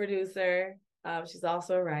producer. She's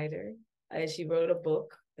also a writer. She wrote a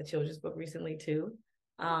book, a children's book recently too.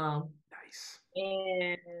 Um, Nice.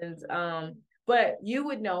 but you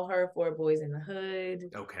would know her for Boys in the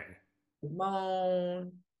Hood, Okay.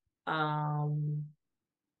 Moan, um,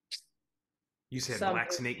 You said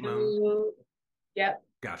Black something Snake Moan? new. Yep,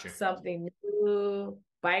 Gotcha. something new.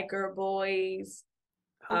 Biker Boys.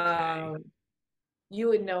 Okay. Um, you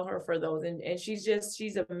would know her for those, and she's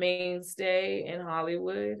a mainstay in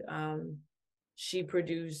Hollywood. She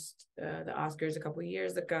produced the Oscars a couple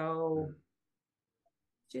years ago. Mm.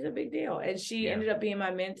 She's a big deal, and she Yeah. ended up being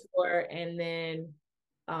my mentor, and then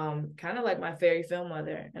kind of like my fairy film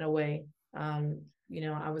mother in a way.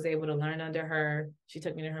 I was able to learn under her. She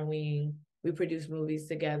took me to her wing. We produced movies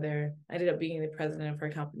together. I ended up being the president of her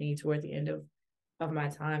company toward the end of my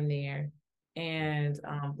time there. And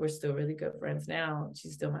we're still really good friends now.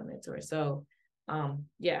 She's still my mentor. So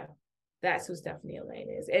yeah, that's who Stephanie Elaine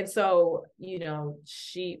is. And so,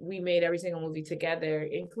 we made every single movie together,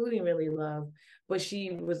 including Really Love, but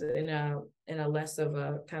she was in a less of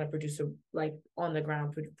a kind of producer, like on the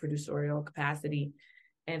ground producerial capacity.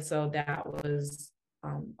 And so that was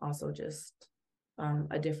also just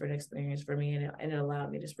a different experience for me, and it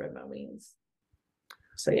allowed me to spread my wings.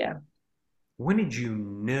 So yeah. When did you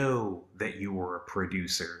know that you were a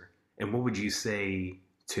producer? And what would you say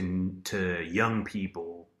to young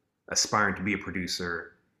people aspiring to be a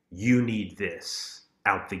producer? You need this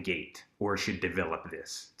out the gate, or should develop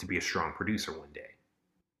this to be a strong producer one day.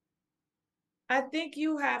 I think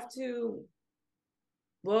you have to,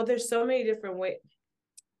 well, there's so many different ways.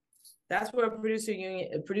 That's where producers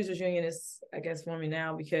union is, I guess, forming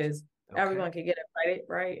now, because Okay, everyone can get invited,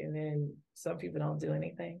 right? And then some people don't do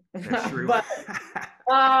anything. that's true. but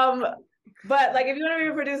um, but like if you want to be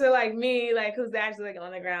a producer like me, like who's actually like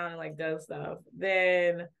on the ground and like does stuff,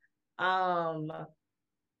 then um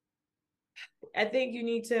I think you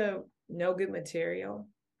need to know good material,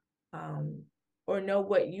 or know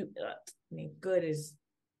what I mean, good is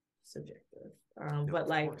subjective, No, but of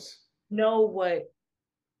like course. know what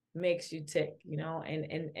makes you tick, you know,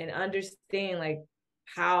 and understand like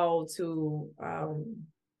how to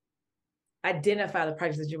identify the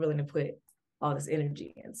projects that you're willing to put all this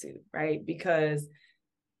energy into, right? Because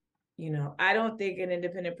you know, I don't think an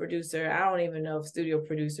independent producer, I don't even know if studio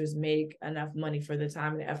producers make enough money for the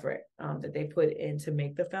time and effort that they put in to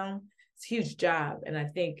make the film. It's a huge job. And I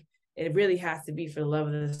think it really has to be for the love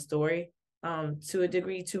of the story, to a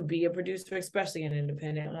degree, to be a producer, especially an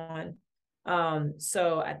independent one.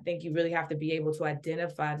 So I think you really have to be able to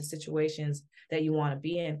identify the situations that you want to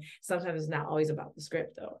be in. Sometimes it's not always about the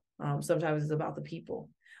script, though. Sometimes it's about the people.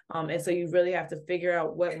 And so you really have to figure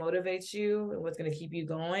out what motivates you and what's going to keep you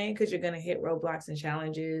going, because you're going to hit roadblocks and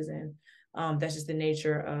challenges. And that's just the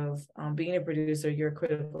nature of being a producer. You're a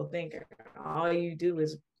critical thinker. All you do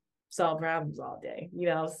is solve problems all day, you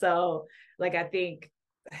know? So like, I think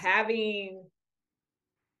having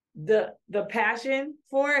the passion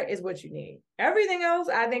for it is what you need. Everything else,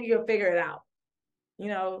 I think you'll figure it out, you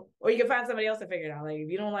know, or you can find somebody else to figure it out. Like if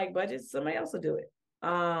you don't like budgets, somebody else will do it.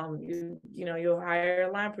 You know, you'll hire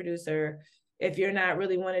a line producer. If you're not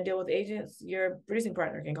really want to deal with agents, your producing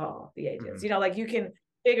partner can call the agents. Mhm. You know, like you can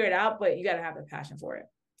figure it out, but you got to have a passion for it,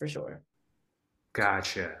 for sure.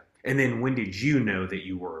 Gotcha. And then when did you know that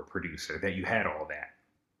you were a producer, that you had all that?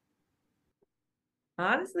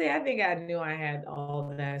 Honestly, I think I knew I had all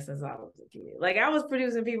of that since I was a kid. Like I was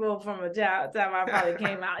producing people from a time I probably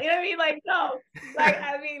came out. You know what I mean? Like no, like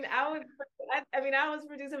I mean, I was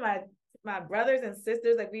producing my brothers and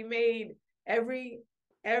sisters. Like we made every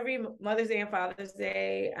Mother's Day and Father's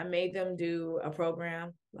Day. I made them do a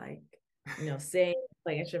program, like you know, sing,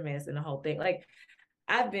 play instruments, and the whole thing. Like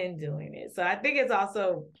I've been doing it. So I think it's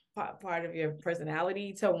also part of your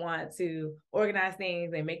personality to want to organize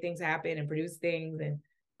things and make things happen and produce things.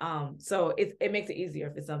 And so it makes it easier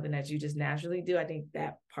if it's something that you just naturally do. I think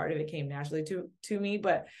that part of it came naturally to me.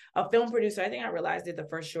 But a film producer, I think I realized it the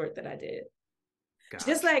first short that I did.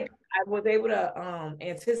 Just Gotcha. like I was able to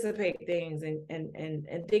anticipate things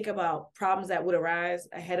and think about problems that would arise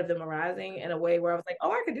ahead of them arising in a way where I was like,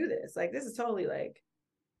 oh, I could do this. Like this is totally like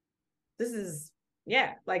this is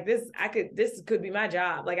yeah, like this could be my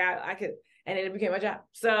job. Like I could, and it became my job.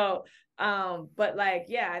 So but like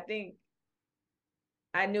yeah, I think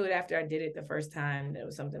I knew it after I did it the first time that it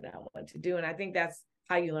was something that I wanted to do. And I think that's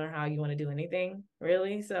how you learn how you want to do anything,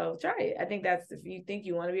 really. So try it. I think that's if you think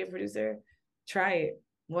you want to be a producer, try it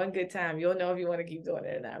one good time. You'll know if you want to keep doing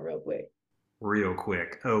it or not real quick. Real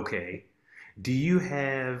quick. Okay. Do you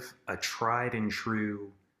have a tried and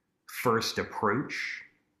true first approach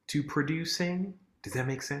to producing? Does that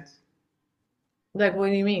make sense? Like, what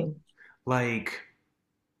do you mean? Like,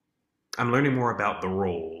 I'm learning more about the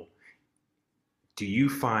role. Do you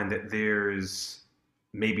find that there's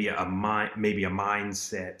maybe a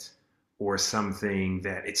mindset or something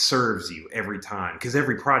that it serves you every time? Because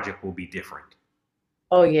every project will be different.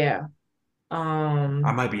 Oh yeah. I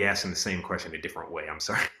Um might be asking the same question a different way. I'm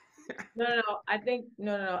sorry. no. I think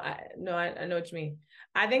no. I know what you mean.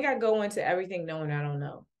 I think I go into everything knowing I don't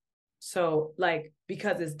know. So like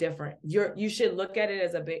because it's different, you should look at it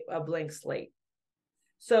as a blank slate.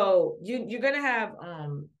 So you're gonna have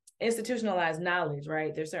institutionalized knowledge,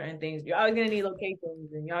 right? There's certain things you're always gonna need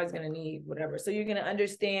locations and you're always gonna need whatever. So you're gonna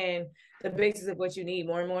understand the basis of what you need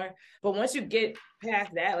more and more. But once you get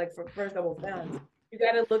past that, like for first couple films, you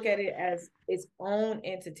gotta look at it as its own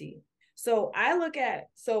entity. So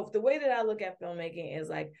the way that I look at filmmaking is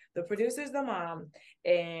like the producer's the mom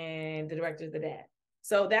and the director's the dad.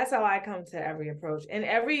 So that's how I come to every approach. And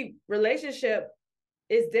every relationship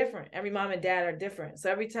is different. Every mom and dad are different. So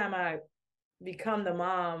every time I become the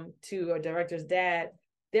mom to a director's dad,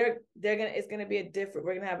 they're gonna it's gonna be a different.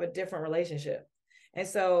 We're gonna have a different relationship. And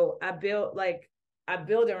so I build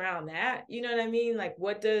around that. You know what I mean? Like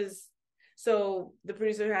what does so the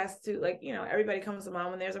producer has to like you know everybody comes to mom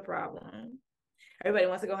when there's a problem. Everybody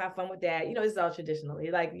wants to go have fun with dad. You know this is all traditionally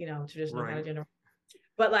like you know traditional kind Right. of gender.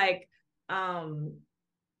 But like um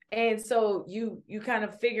and so you kind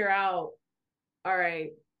of figure out all right,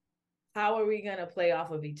 how are we gonna play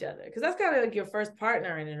off of each other? Because that's kind of like your first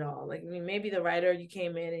partner in it all. Like, I mean, maybe the writer you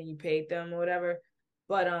came in and you paid them or whatever,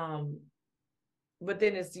 but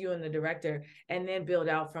then it's you and the director, and then build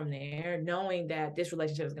out from there, knowing that this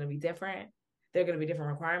relationship is gonna be different. There are gonna be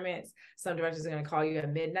different requirements. Some directors are gonna call you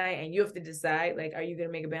at midnight, and you have to decide, like, are you gonna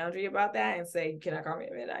make a boundary about that and say, "Can I call me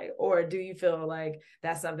at midnight?" Or do you feel like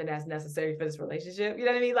that's something that's necessary for this relationship? You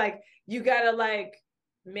know what I mean? Like, you gotta like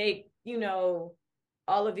make, you know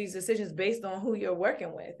all of these decisions based on who you're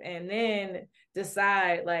working with, and then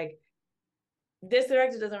decide like this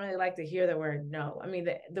director doesn't really like to hear the word no. I mean,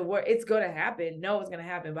 the word, it's going to happen. No, it's going to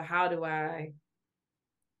happen. But how do I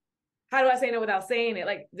say no without saying it?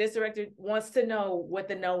 Like this director wants to know what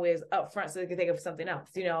the no is up front so they can think of something else,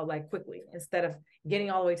 like quickly instead of getting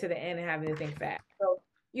all the way to the end and having to think fast. So,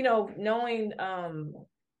 knowing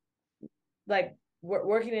like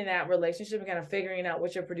working in that relationship and kind of figuring out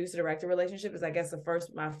what your producer director relationship is, I guess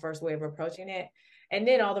my first way of approaching it. And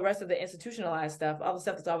then all the rest of the institutionalized stuff, all the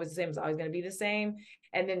stuff that's always the same is always going to be the same.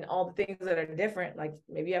 And then all the things that are different, like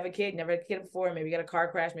maybe you have a kid, never had a kid before, maybe you got a car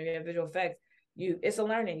crash, maybe you have visual effects. It's a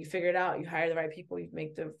learning. You figure it out. You hire the right people. You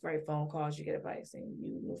make the right phone calls. You get advice, and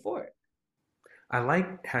you move forward. I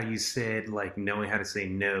like how you said like knowing how to say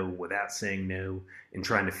no without saying no and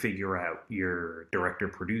trying to figure out your director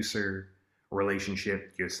producer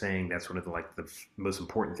relationship. You're saying that's one of the most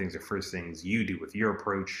important things or first things you do with your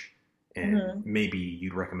approach, and Mm-hmm. maybe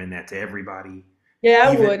you'd recommend that to everybody. Yeah,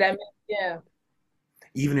 I Even would. I mean, yeah.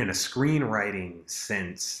 even in a screenwriting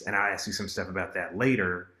sense, and I'll ask you some stuff about that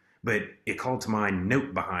later, but it called to mind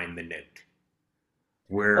note behind the note,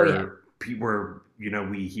 Oh yeah. where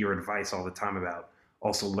we hear advice all the time about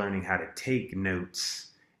also learning how to take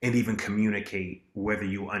notes and even communicate whether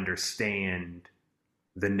you understand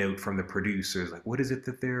the note from the producers, like what is it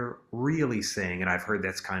that they're really saying. And I've heard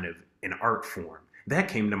that's kind of an art form that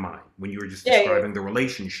came to mind when you were just Yeah, yeah, describing the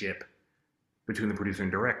relationship between the producer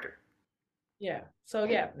and director. yeah. So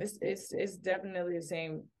yeah, it's definitely the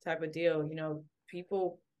same type of deal.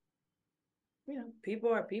 People, people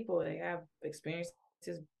are people. They have experiences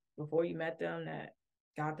before you met them that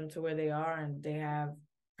got them to where they are, and they have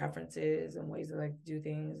preferences and ways they like to do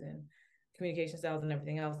things and communication styles and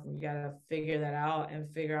everything else. And you gotta figure that out and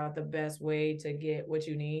figure out the best way to get what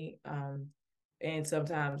you need. And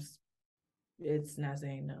sometimes it's not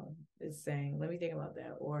saying no; it's saying, "Let me think about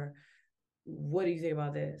that," or "What do you think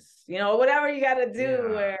about this?" Whatever you gotta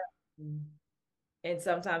do. Yeah. And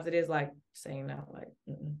sometimes it is like saying no, like,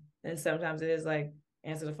 and sometimes it is like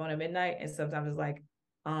answer the phone at midnight, and sometimes it's like,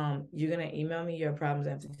 you're gonna email me your problems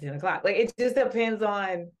after 10 o'clock. Like it just depends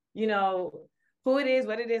on who it is,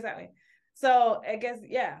 what it is. I mean, so I guess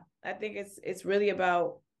yeah, I think it's really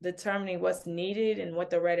about determining what's needed and what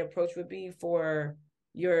the right approach would be for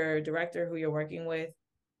your director who you're working with,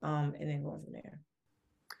 and then going from there.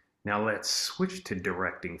 Now let's switch to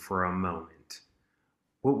directing for a moment.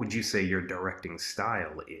 What would you say your directing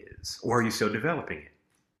style is, or are you still developing it?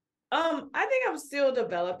 I think I'm still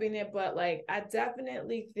developing it, but like I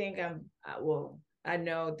definitely think well, I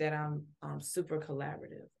know that I'm super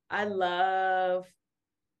collaborative. I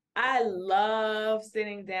love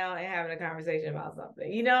sitting down and having a conversation about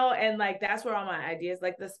something, and like that's where all my ideas,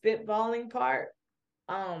 like the spitballing part.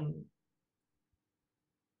 Um,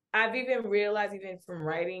 I've even realized, even from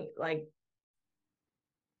writing, like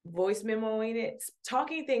voice memoing it,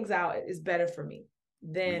 talking things out is better for me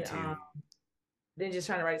Me than too. just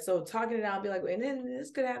trying to write. So talking it out and be like, and then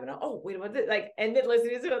this could happen. Oh, wait, what? Like, and then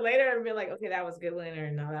listening to it later and be like, okay, that was a good one,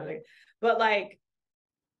 or no, that like, but like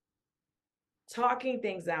talking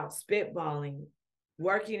things out, spitballing,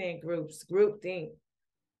 working in groups, group think,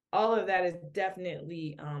 all of that is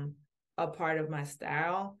definitely a part of my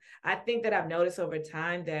style. I think that I've noticed over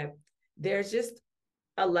time that there's just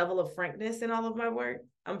a level of frankness in all of my work.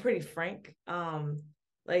 I'm pretty frank.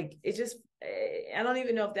 Like it just I don't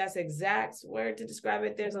even know if that's the exact word to describe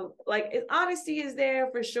it. There's honesty is there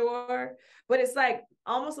for sure, but it's like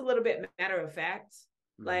almost a little bit matter of fact.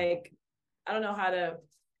 Mm. Like I don't know how to,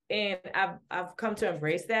 and I've come to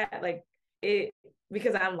embrace that, like it,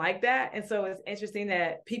 because I'm like that. And so it's interesting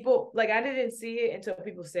that people, like, I didn't see it until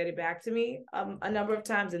people said it back to me a number of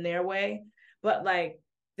times in their way, but like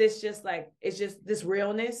this just like it's just this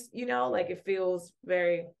realness, like it feels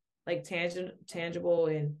very like tangible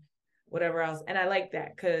and whatever else. And I like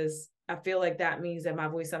that because I feel like that means that my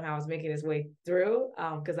voice somehow is making its way through.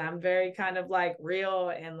 Because I'm very kind of like real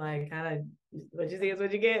and like kind of what you see is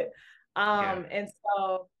what you get. Yeah. And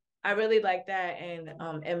so I really like that,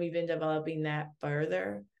 and we've been developing that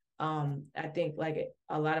further. I think like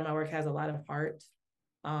a lot of my work has a lot of heart.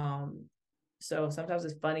 Um, so sometimes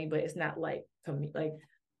it's funny, but it's not like like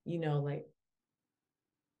like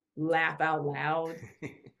laugh out loud Yeah.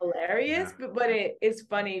 hilarious, but it's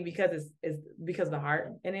funny because it's because of the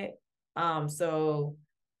heart in it. So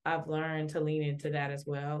I've learned to lean into that as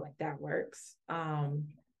well. Like that works. And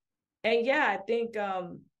yeah, I think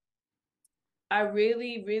I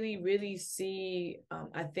really, really, really see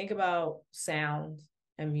I think about sound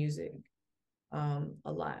and music a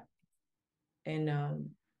lot. And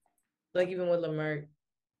like even with Lemerc,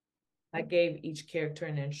 I gave each character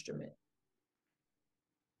an instrument.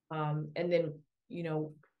 And then,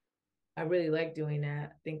 I really like doing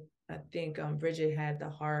that. I think Bridget had the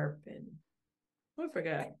harp, and I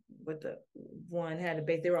forgot what the one had a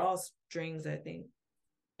bass. They were all strings, I think.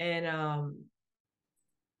 And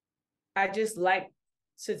I just like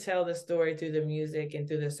to tell the story through the music and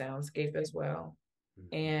through the soundscape as well.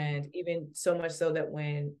 Mhm. And even so much so that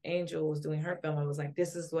when Angel was doing her film, I was like,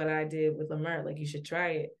 this is what I did with Lamert. Like, you should try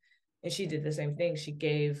it. And she did the same thing. She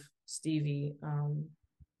gave Stevie and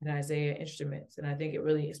Isaiah instruments. And I think it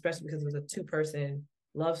really, especially because it was a two-person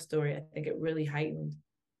love story, I think it really heightened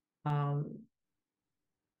um,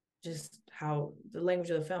 just how the language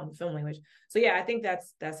of the film language. So yeah, I think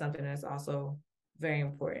that's something that's also very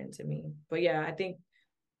important to me. But yeah, I think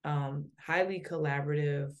highly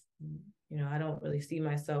collaborative. I don't really see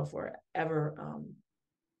myself or ever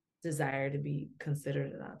desire to be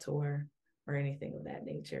considered an auteur or anything of that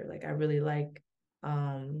nature. Like, I really like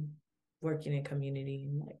um working in community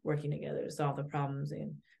and like working together to solve the problems,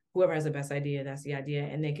 and whoever has the best idea, that's the idea,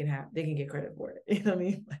 and they can get credit for it. You know what I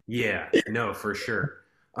mean? Yeah, no, for sure.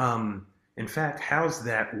 In fact, how's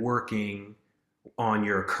that working on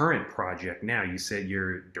your current project now? You said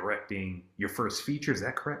you're directing your first feature. Is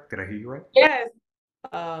that correct? Did I hear you right? Yes.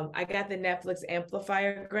 I got the Netflix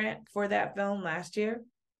Amplifier grant for that film last year.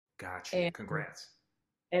 Gotcha. And Congrats.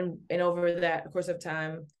 over that course of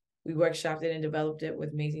time, we workshopped it and developed it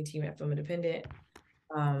with amazing team at Film Independent,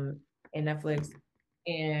 um, and Netflix.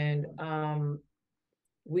 And I'm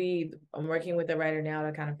working with the writer now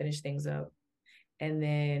to kind of finish things up. And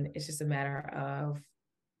then it's just a matter of,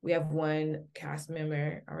 we have one cast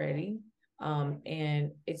member already.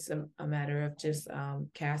 And it's a matter of just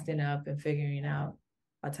casting up and figuring out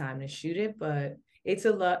a time to shoot it. But it's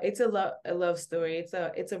a love story.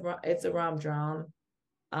 It's a rom dram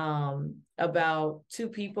about two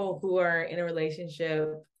people who are in a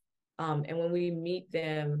relationship. And when we meet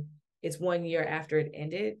them, it's 1 year after it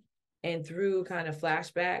ended. And through kind of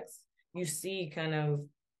flashbacks, you see kind of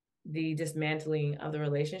the dismantling of the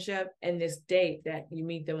relationship. And this date that you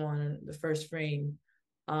meet them on the first frame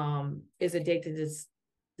is a date to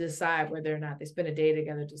decide whether or not they spend a day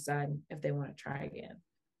together, decide if they want to try again.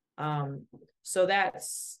 Um, so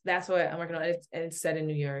that's what I'm working on. It's set in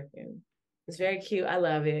New York, and it's very cute. I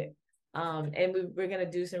love it. And we're gonna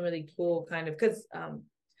do some really cool kind of, because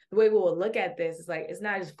the way we will look at this is like, it's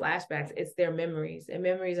not just flashbacks; it's their memories, and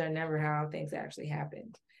memories are never how things actually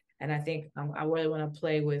happened. And I think I really want to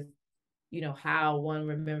play with, how one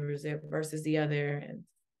remembers it versus the other,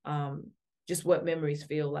 and just what memories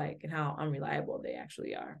feel like and how unreliable they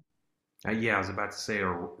actually are. Yeah, I was about to say a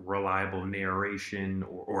reliable narration,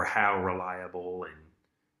 or how reliable,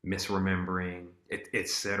 and misremembering,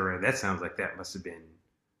 etc. That sounds like that must have been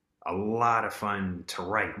a lot of fun to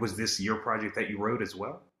write. Was this your project that you wrote as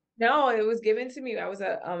well? No, it was given to me. I was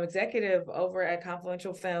a executive over at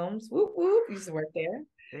Confluential Films. Whoop whoop, used to work there,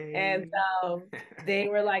 and Hey. they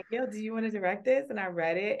were like, "Yo, do you want to direct this?" And I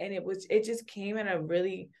read it, and it just came at a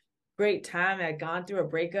really great time. I'd gone through a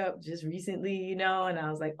breakup just recently, and I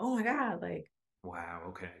was like, "Oh my God!" Like, Wow.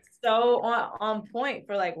 Okay. so on point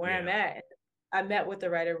for like where I'm Yeah. at. I met with the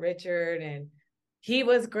writer Richard, and he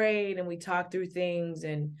was great, and we talked through things,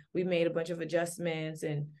 and we made a bunch of adjustments,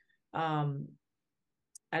 and um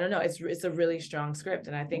I don't know. It's a really strong script,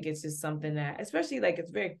 and I think it's just something that, especially like,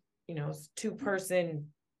 it's very, it's two-person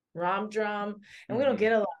rom dram, and we don't Hmm.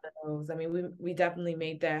 get a lot of those. I mean, we definitely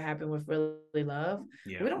made that happen with Really Love.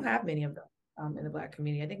 Yeah. We don't have many of them in the Black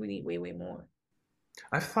community. I think we need way way more.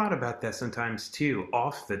 I've thought about that sometimes too.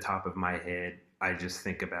 Off the top of my head, I just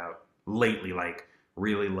think about lately, like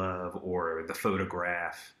Really Love or The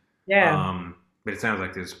Photograph. Yeah. But it sounds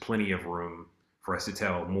like there's plenty of room for us to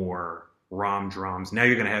tell more rom drams. Now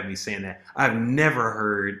you're going to have me saying that. I've never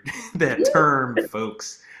heard that term,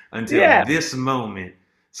 folks, until Yeah. this moment.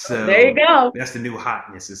 There you So go. that's the new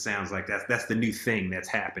hotness. It sounds like that's the new thing that's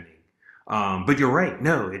happening. But you're right.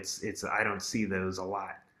 No, it's I don't see those a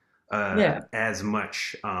lot Yeah. as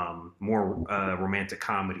much. More romantic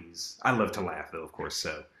comedies. I love to laugh though, of course.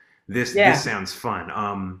 So this Yeah. sounds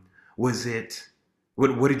fun. Was it?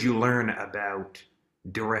 What did you learn about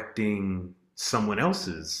directing someone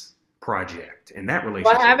else's project and that Well, I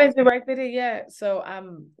relationship? haven't directed it yet, so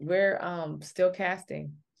we're still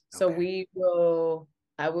casting. So Okay.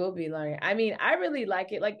 I will be learning. I mean, I really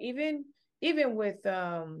like it. Like, even with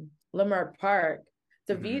Lamert Park,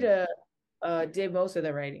 Hmm. Davita did most of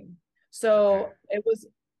the writing. Okay. So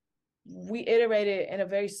we iterated in a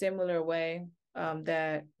very similar way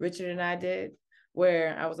that Richard and I did,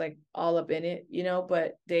 where I was like all up in it,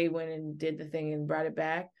 but they went and did the thing and brought it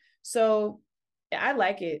back. So I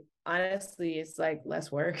like it. honestly, it's like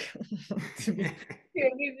less work to be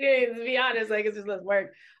to be honest, like it's just less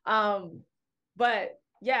work. Um, but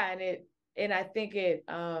yeah, and I think it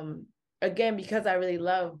again because I really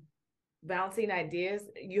love bouncing ideas,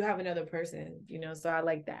 you have another person, so I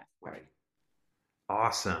like that part. Right.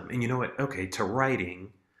 Awesome. And you know what? Okay, to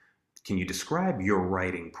writing, can you describe your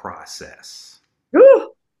writing process?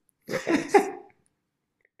 Whew. Yes,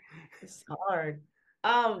 it's hard.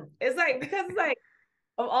 It's like because it's like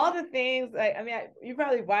of all the things, like I mean, you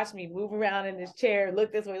probably watched me move around in this chair,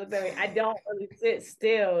 look this way, look that way. I don't really sit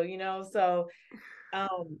still, So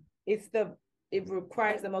um, it's it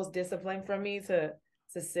requires the most discipline from me to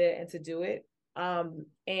sit and to do it.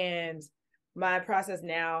 And my process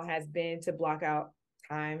now has been to block out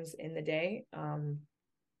times in the day,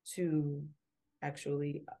 to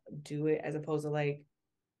actually do it as opposed to like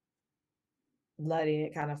letting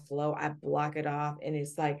it kind of flow. I block it off, and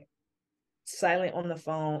it's like silent on the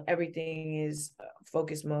phone. Everything is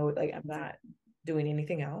focus mode. Like I'm not doing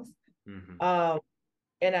anything else. Hmm. Um,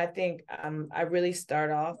 and I think I really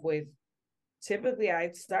start off with typically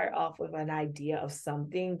I start off with an idea of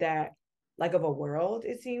something that like of a world,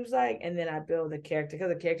 it seems like, and then I build a character because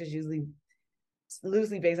the character is usually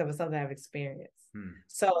loosely based off of something I've experienced. Hmm.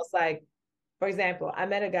 So it's like, for example, I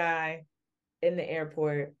met a guy in the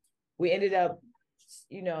airport. We ended up,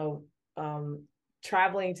 you know, um,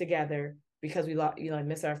 traveling together because we lost,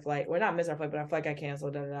 missed our flight. Well, not miss our flight, but our flight got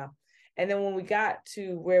canceled. Da, da, da. And then when we got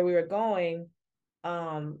to where we were going,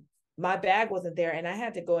 um, my bag wasn't there, and I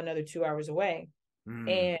had to go another 2 hours away. Mm.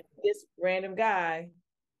 And this random guy,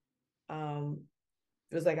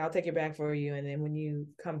 was like, "I'll take your bag for you, and then when you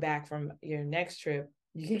come back from your next trip,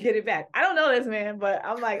 you can get it back." I don't know this man, but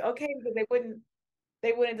I'm like, okay, because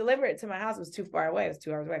they wouldn't deliver it to my house. It was too far away. It was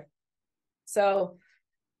 2 hours away. So,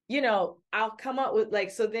 I'll come up with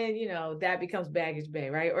like, so then, that becomes baggage bay,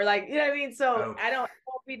 right? Or like, you know what I mean? So Oh, it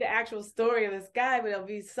won't be the actual story of this guy, but it'll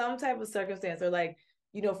be some type of circumstance or like,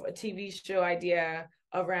 a TV show idea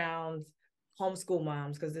around homeschool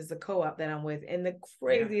moms, because there's a co-op that I'm with. And the yeah.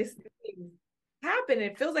 craziest things happen.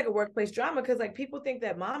 It feels like a workplace drama because like people think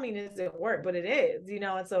that momming isn't work, but it is,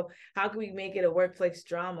 and so how can we make it a workplace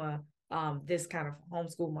drama, this kind of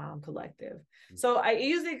homeschool mom collective? So it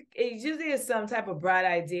usually is some type of bright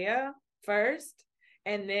idea first,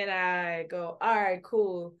 and then I go, all right,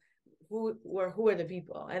 cool. Who are the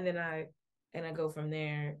people? And I go from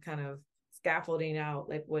there, kind of scaffolding out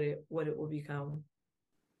like what it will become.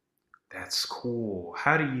 That's cool.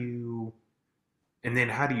 And then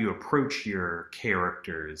how do you approach your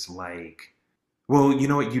characters? Like, well, you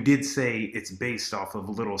know what? You did say it's based off of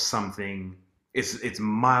a little something. It's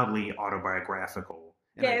mildly autobiographical,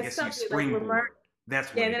 and I Yeah, it's guess you something like remote. springboard. That's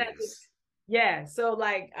Yeah, what and it then is. yeah. So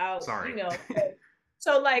like Sorry.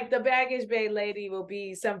 so like the baggage bay lady will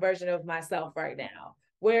be some version of myself right now.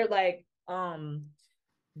 Where like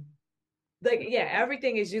yeah,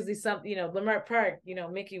 everything is usually something, Lamert Park,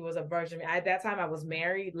 Mickey was a version of me. At that time I was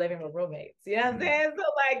married, living with roommates. You know what I'm Mm, saying? So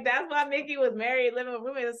like that's why Mickey was married, living with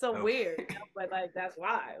roommates. It's so weird, okay. but like that's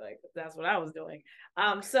why. Like that's what I was doing.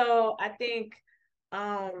 So I think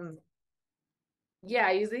yeah,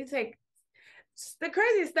 I usually take the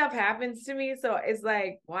craziest stuff happens to me. So it's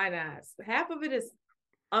like, why not? Half of it is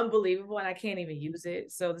unbelievable and I can't even use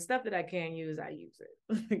it. So the stuff that I can use, I use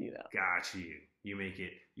it. Got you. You make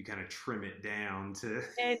it. You kind of trim it down to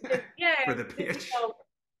And just yeah, for the just, pitch.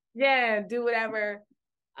 yeah, do whatever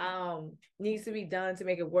needs to be done to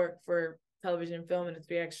make it work for television and film in a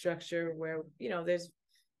 3 act structure where, there's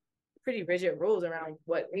pretty rigid rules around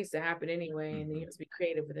what needs to happen anyway, and then you Hmm. have to be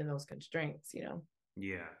creative within those constraints.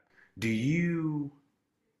 Yeah. Do you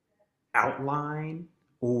outline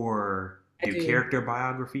or I do do. character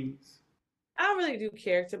biographies? I don't really do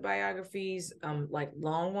character biographies, like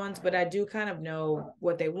long ones, but I do kind of know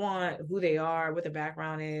what they want, who they are, what the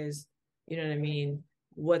background is, you know what I mean,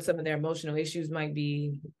 what some of their emotional issues might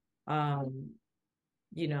be, um,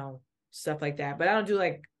 you know, stuff like that. But I don't do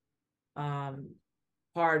like um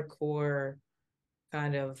hardcore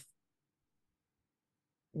kind of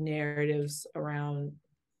narratives around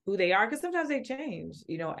who they are, because sometimes they change,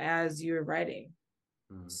 as you're writing.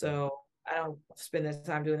 Hmm. So I don't spend the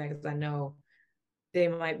time doing that because I know they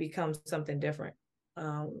might become something different.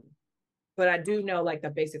 Um, but I do know like the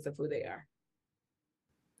basics of who they are.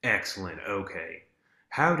 Excellent. Okay.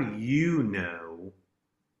 How do you know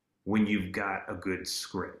when you've got a good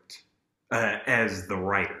script as the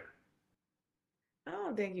writer? I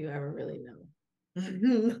don't think you ever really know.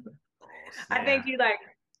 Oh, I think snap.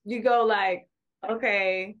 you go like,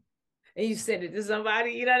 okay, and you send it to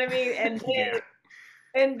somebody, you know what I mean? And Yeah.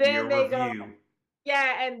 then Do your they go, review.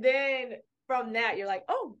 yeah, and then from that, you're like,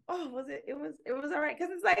 oh, was it? It was all right. Cause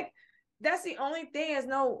it's like, that's the only thing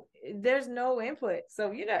there's no input.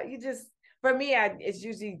 So, you just, for me, it's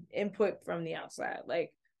usually input from the outside.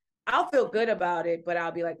 Like, I'll feel good about it, but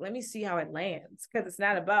I'll be like, let me see how it lands. Cause it's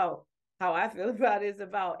not about how I feel about it. It's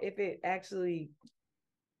about if it actually,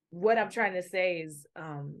 what I'm trying to say is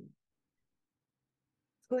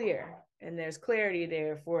clear, and there's clarity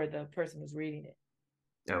there for the person who's reading it.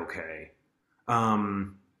 Okay.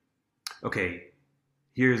 Um, okay.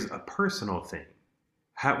 Here's a personal thing.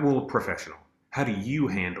 Well, professional. How do you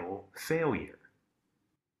handle failure?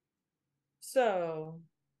 So,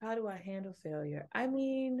 how do I handle failure? Or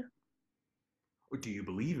do you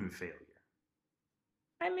believe in failure?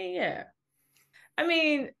 Yeah. I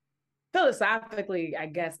mean, philosophically, I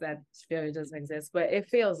guess that failure doesn't exist, but it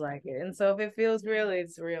feels like it. And so if it feels real,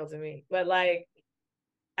 it's real to me. But like,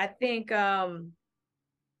 I think I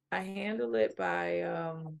handle it by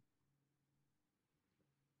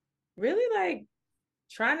really like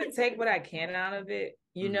trying to take what I can out of it.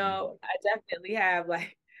 Mm-hmm. I definitely have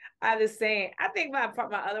like, I was saying, I think my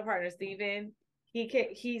other partner, Steven,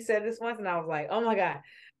 he said this once and I was like, oh my God,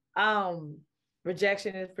 um,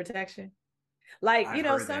 rejection is protection. Like, I've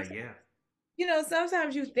heard that, yeah.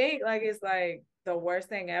 sometimes you think like it's like the worst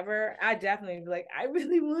thing ever. I definitely like I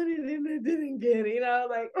really wanted it and I didn't get it,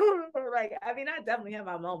 like like I mean I definitely have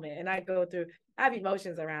my moment and I have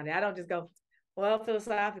emotions around it. I don't just go, well,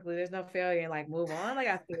 philosophically, there's no failure and like move on. Like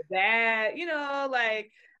I feel bad,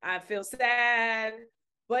 like I feel sad.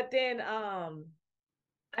 But then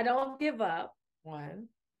I don't give up one.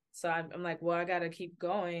 So I'm like, well, I gotta keep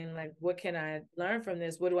going. Like, what can I learn from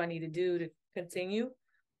this? What do I need to do to continue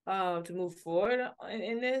to move forward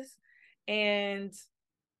in this? And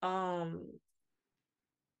um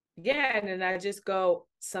yeah, and then I just go,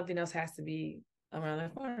 something else has to be around the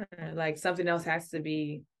corner. Like something else has to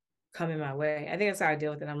be coming my way. I think that's how I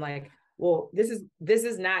deal with it. I'm like, well, this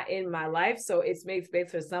is not in my life, so it's made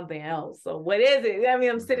space for something else. So what is it? I mean,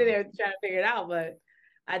 I'm sitting Mm-hmm. there trying to figure it out, but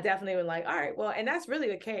I definitely was like, all right, well, and that's really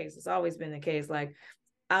the case. It's always been the case. Like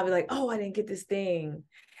I'll be like, oh, I didn't get this thing.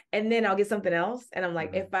 And then I'll get something else. And I'm like,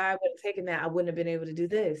 Mm-hmm. if I would have taken that, I wouldn't have been able to do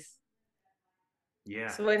this.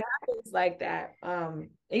 Yeah. So it happens like that. And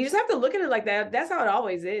you just have to look at it like that. That's how it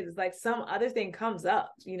always is. It's like some other thing comes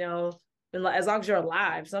up, and as long as you're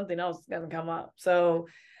alive, something else is gonna come up. So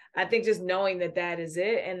I think just knowing that that is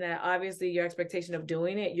it, and that obviously your expectation of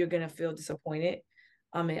doing it, you're gonna feel disappointed.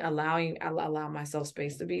 I mean, I allow myself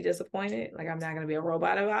space to be disappointed. Like I'm not gonna be a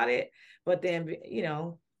robot about it, but then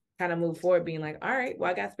kind of move forward, being like, all right,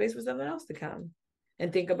 well, I got space for something else to come,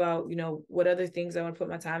 and think about what other things I want to put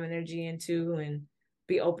my time and energy into, and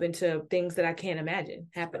be open to things that I can't imagine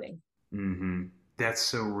happening. Mm-hmm. That's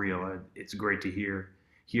so real. It's great to hear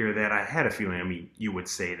that. I had a feeling. I mean, you would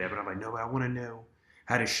say that, but I'm like, no, I want to know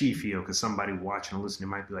how does she feel? Because somebody watching or listening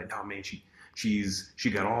might be like, no, man, she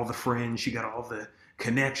got all the friends, she got all the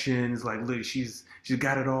connections. Like, look, she's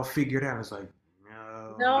got it all figured out. It's like,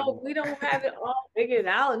 No, no. we don't have it all figured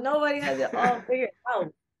out. Nobody has it all figured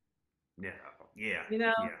out. No. Yeah. You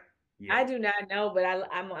know, Yeah. Yeah. I do not know, but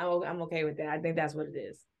I'm okay with that. I think that's what it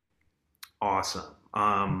is.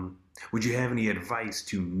 Awesome. Would you have any advice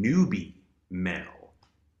to newbie Mel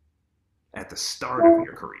at the start of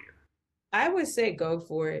your career? I would say go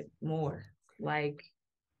for it more. Like,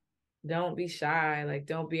 don't be shy. Like,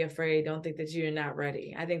 don't be afraid. Don't think that you're not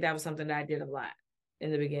ready. I think that was something that I did a lot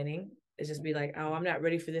in the beginning. It's just be like, oh, I'm not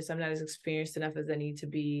ready for this. I'm not as experienced enough as I need to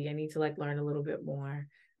be. I need to like learn a little bit more.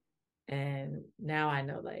 And now I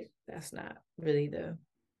know like that's not really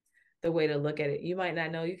the way to look at it. You might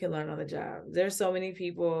not know, you can learn on the job. There's so many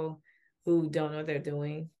people who don't know what they're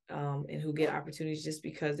doing, and who get opportunities just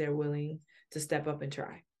because they're willing to step up and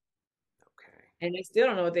try. Okay. And they still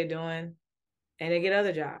don't know what they're doing and they get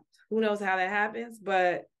other jobs. Who knows how that happens,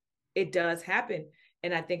 but it does happen.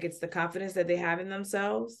 And I think it's the confidence that they have in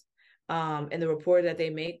themselves, and the rapport that they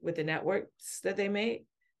make with the networks that they make,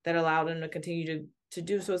 that allow them to continue to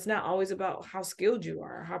do. So it's not always about how skilled you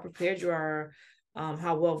are, how prepared you are,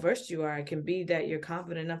 how well versed you are. It can be that you're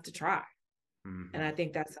confident enough to try. And I Mm-hmm.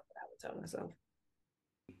 think that's something I would tell myself.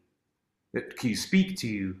 Can you speak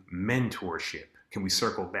to mentorship? Can we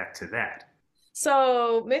circle back to that?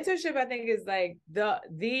 So mentorship, I think, is like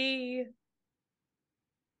the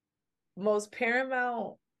most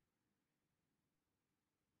paramount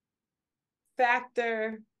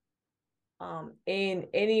factor in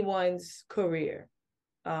anyone's career.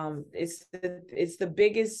 It's the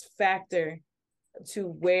biggest factor to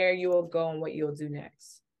where you'll go and what you'll do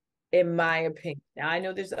next, in my opinion. Now I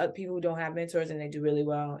know there's other people who don't have mentors and they do really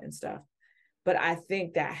well and stuff, but I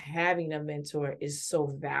think that having a mentor is so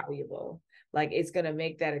valuable, like it's going to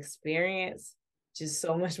make that experience just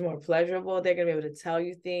so much more pleasurable. They're going to be able to tell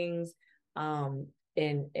you things, and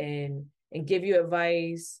give you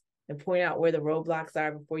advice and point out where the roadblocks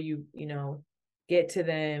are before you get to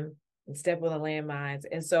them and step on the landmines.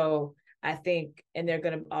 And so I think, and they're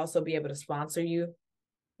going to also be able to sponsor you,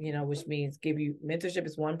 which means give you mentorship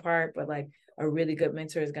is one part, but like a really good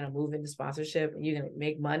mentor is going to move into sponsorship, and you're going to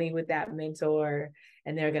make money with that mentor,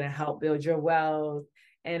 and they're going to help build your wealth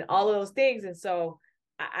and all of those things. And so,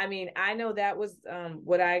 I mean, I know that was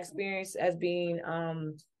what I experienced as being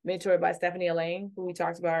mentored by Stephanie Elaine, who we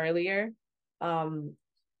talked about earlier.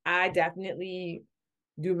 I definitely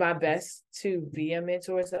do my best to be a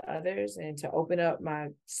mentor to others and to open up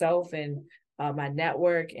myself and my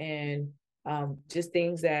network and just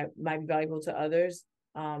things that might be valuable to others,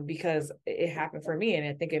 because it happened for me. And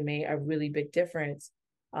I think it made a really big difference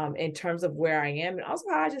in terms of where I am and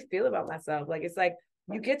also how I just feel about myself. Like, it's like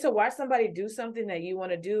you get to watch somebody do something that you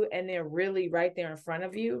want to do, and they're really right there in front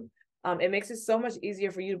of you. It makes it so much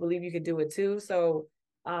easier for you to believe you could do it too. So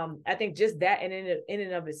I think just that in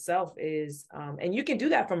and of itself is, and you can do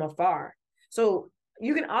that from afar. So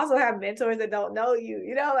you can also have mentors that don't know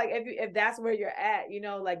you, like if that's where you're at,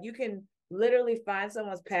 like you can literally find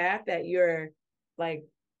someone's path that you're like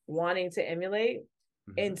wanting to emulate,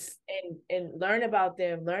 and learn about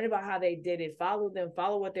them, learn about how they did it, follow them,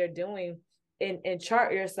 follow what they're doing, and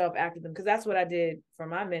chart yourself after them. Because that's what I did for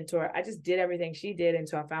my mentor. I just did everything she did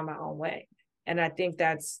until I found my own way. And I think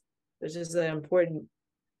that's just an important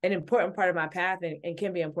part of my path, and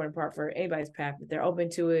can be an important part for anybody's path if they're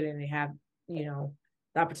open to it and they have, the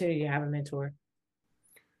opportunity to have a mentor.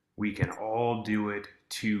 We can all do it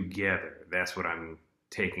together. That's what I'm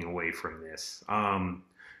taking away from this.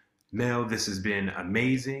 Mel, this has been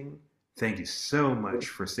amazing. Thank you so much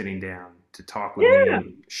for sitting down to talk with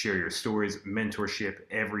me, share your stories, mentorship,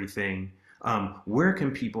 everything. Where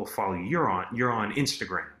can people follow you? You're on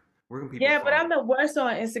Instagram. Where can people follow but I'm the worst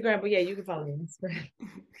on Instagram. But yeah, you can follow me on Instagram.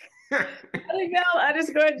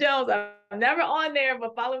 _Jones. I'm never on there,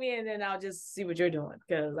 but follow me, and then I'll just see what you're doing,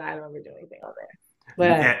 because I don't ever do anything on there.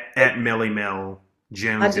 But at Melly Mel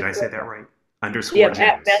Jones, did I say that right? _Jones.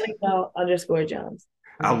 At Melly Mel _Jones.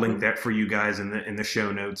 I'll link that for you guys in the show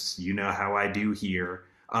notes. You know how I do here.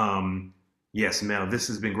 Yes, Mel, this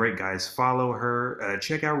has been great, guys. Follow her.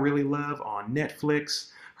 Check out Really Love on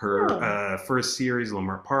Netflix. Her first series,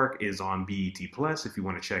 Lamar Park, is on BET Plus if you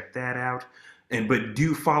want to check that out. But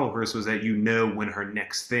do follow her so that you know when her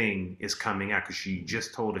next thing is coming out, because she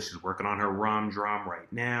just told us she's working on her rom-dram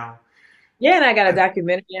right now. Yeah, and I got a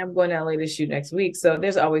documentary I'm going to LA to shoot next week. So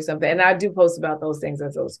there's always something. And I do post about those things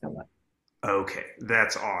as those come up. Okay,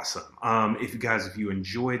 that's awesome. If you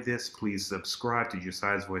enjoyed this, please subscribe to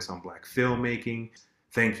Josiah's Voice on Black Filmmaking.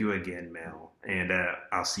 Thank you again, Mel. And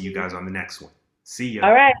I'll see you guys on the next one. See ya.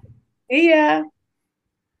 All right. See ya.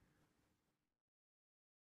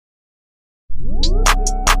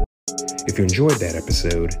 If you enjoyed that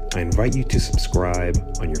episode, I invite you to subscribe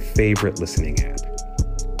on your favorite listening app.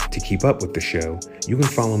 To keep up with the show, you can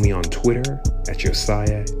follow me on Twitter at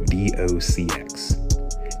JosiahDOCX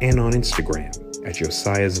and on Instagram at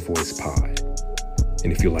Josiah's Voice Pod.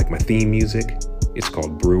 And if you like my theme music, it's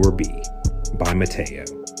called Brewer B by Mateo.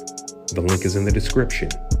 The link is in the description.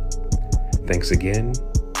 Thanks again,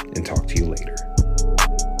 and talk to you later.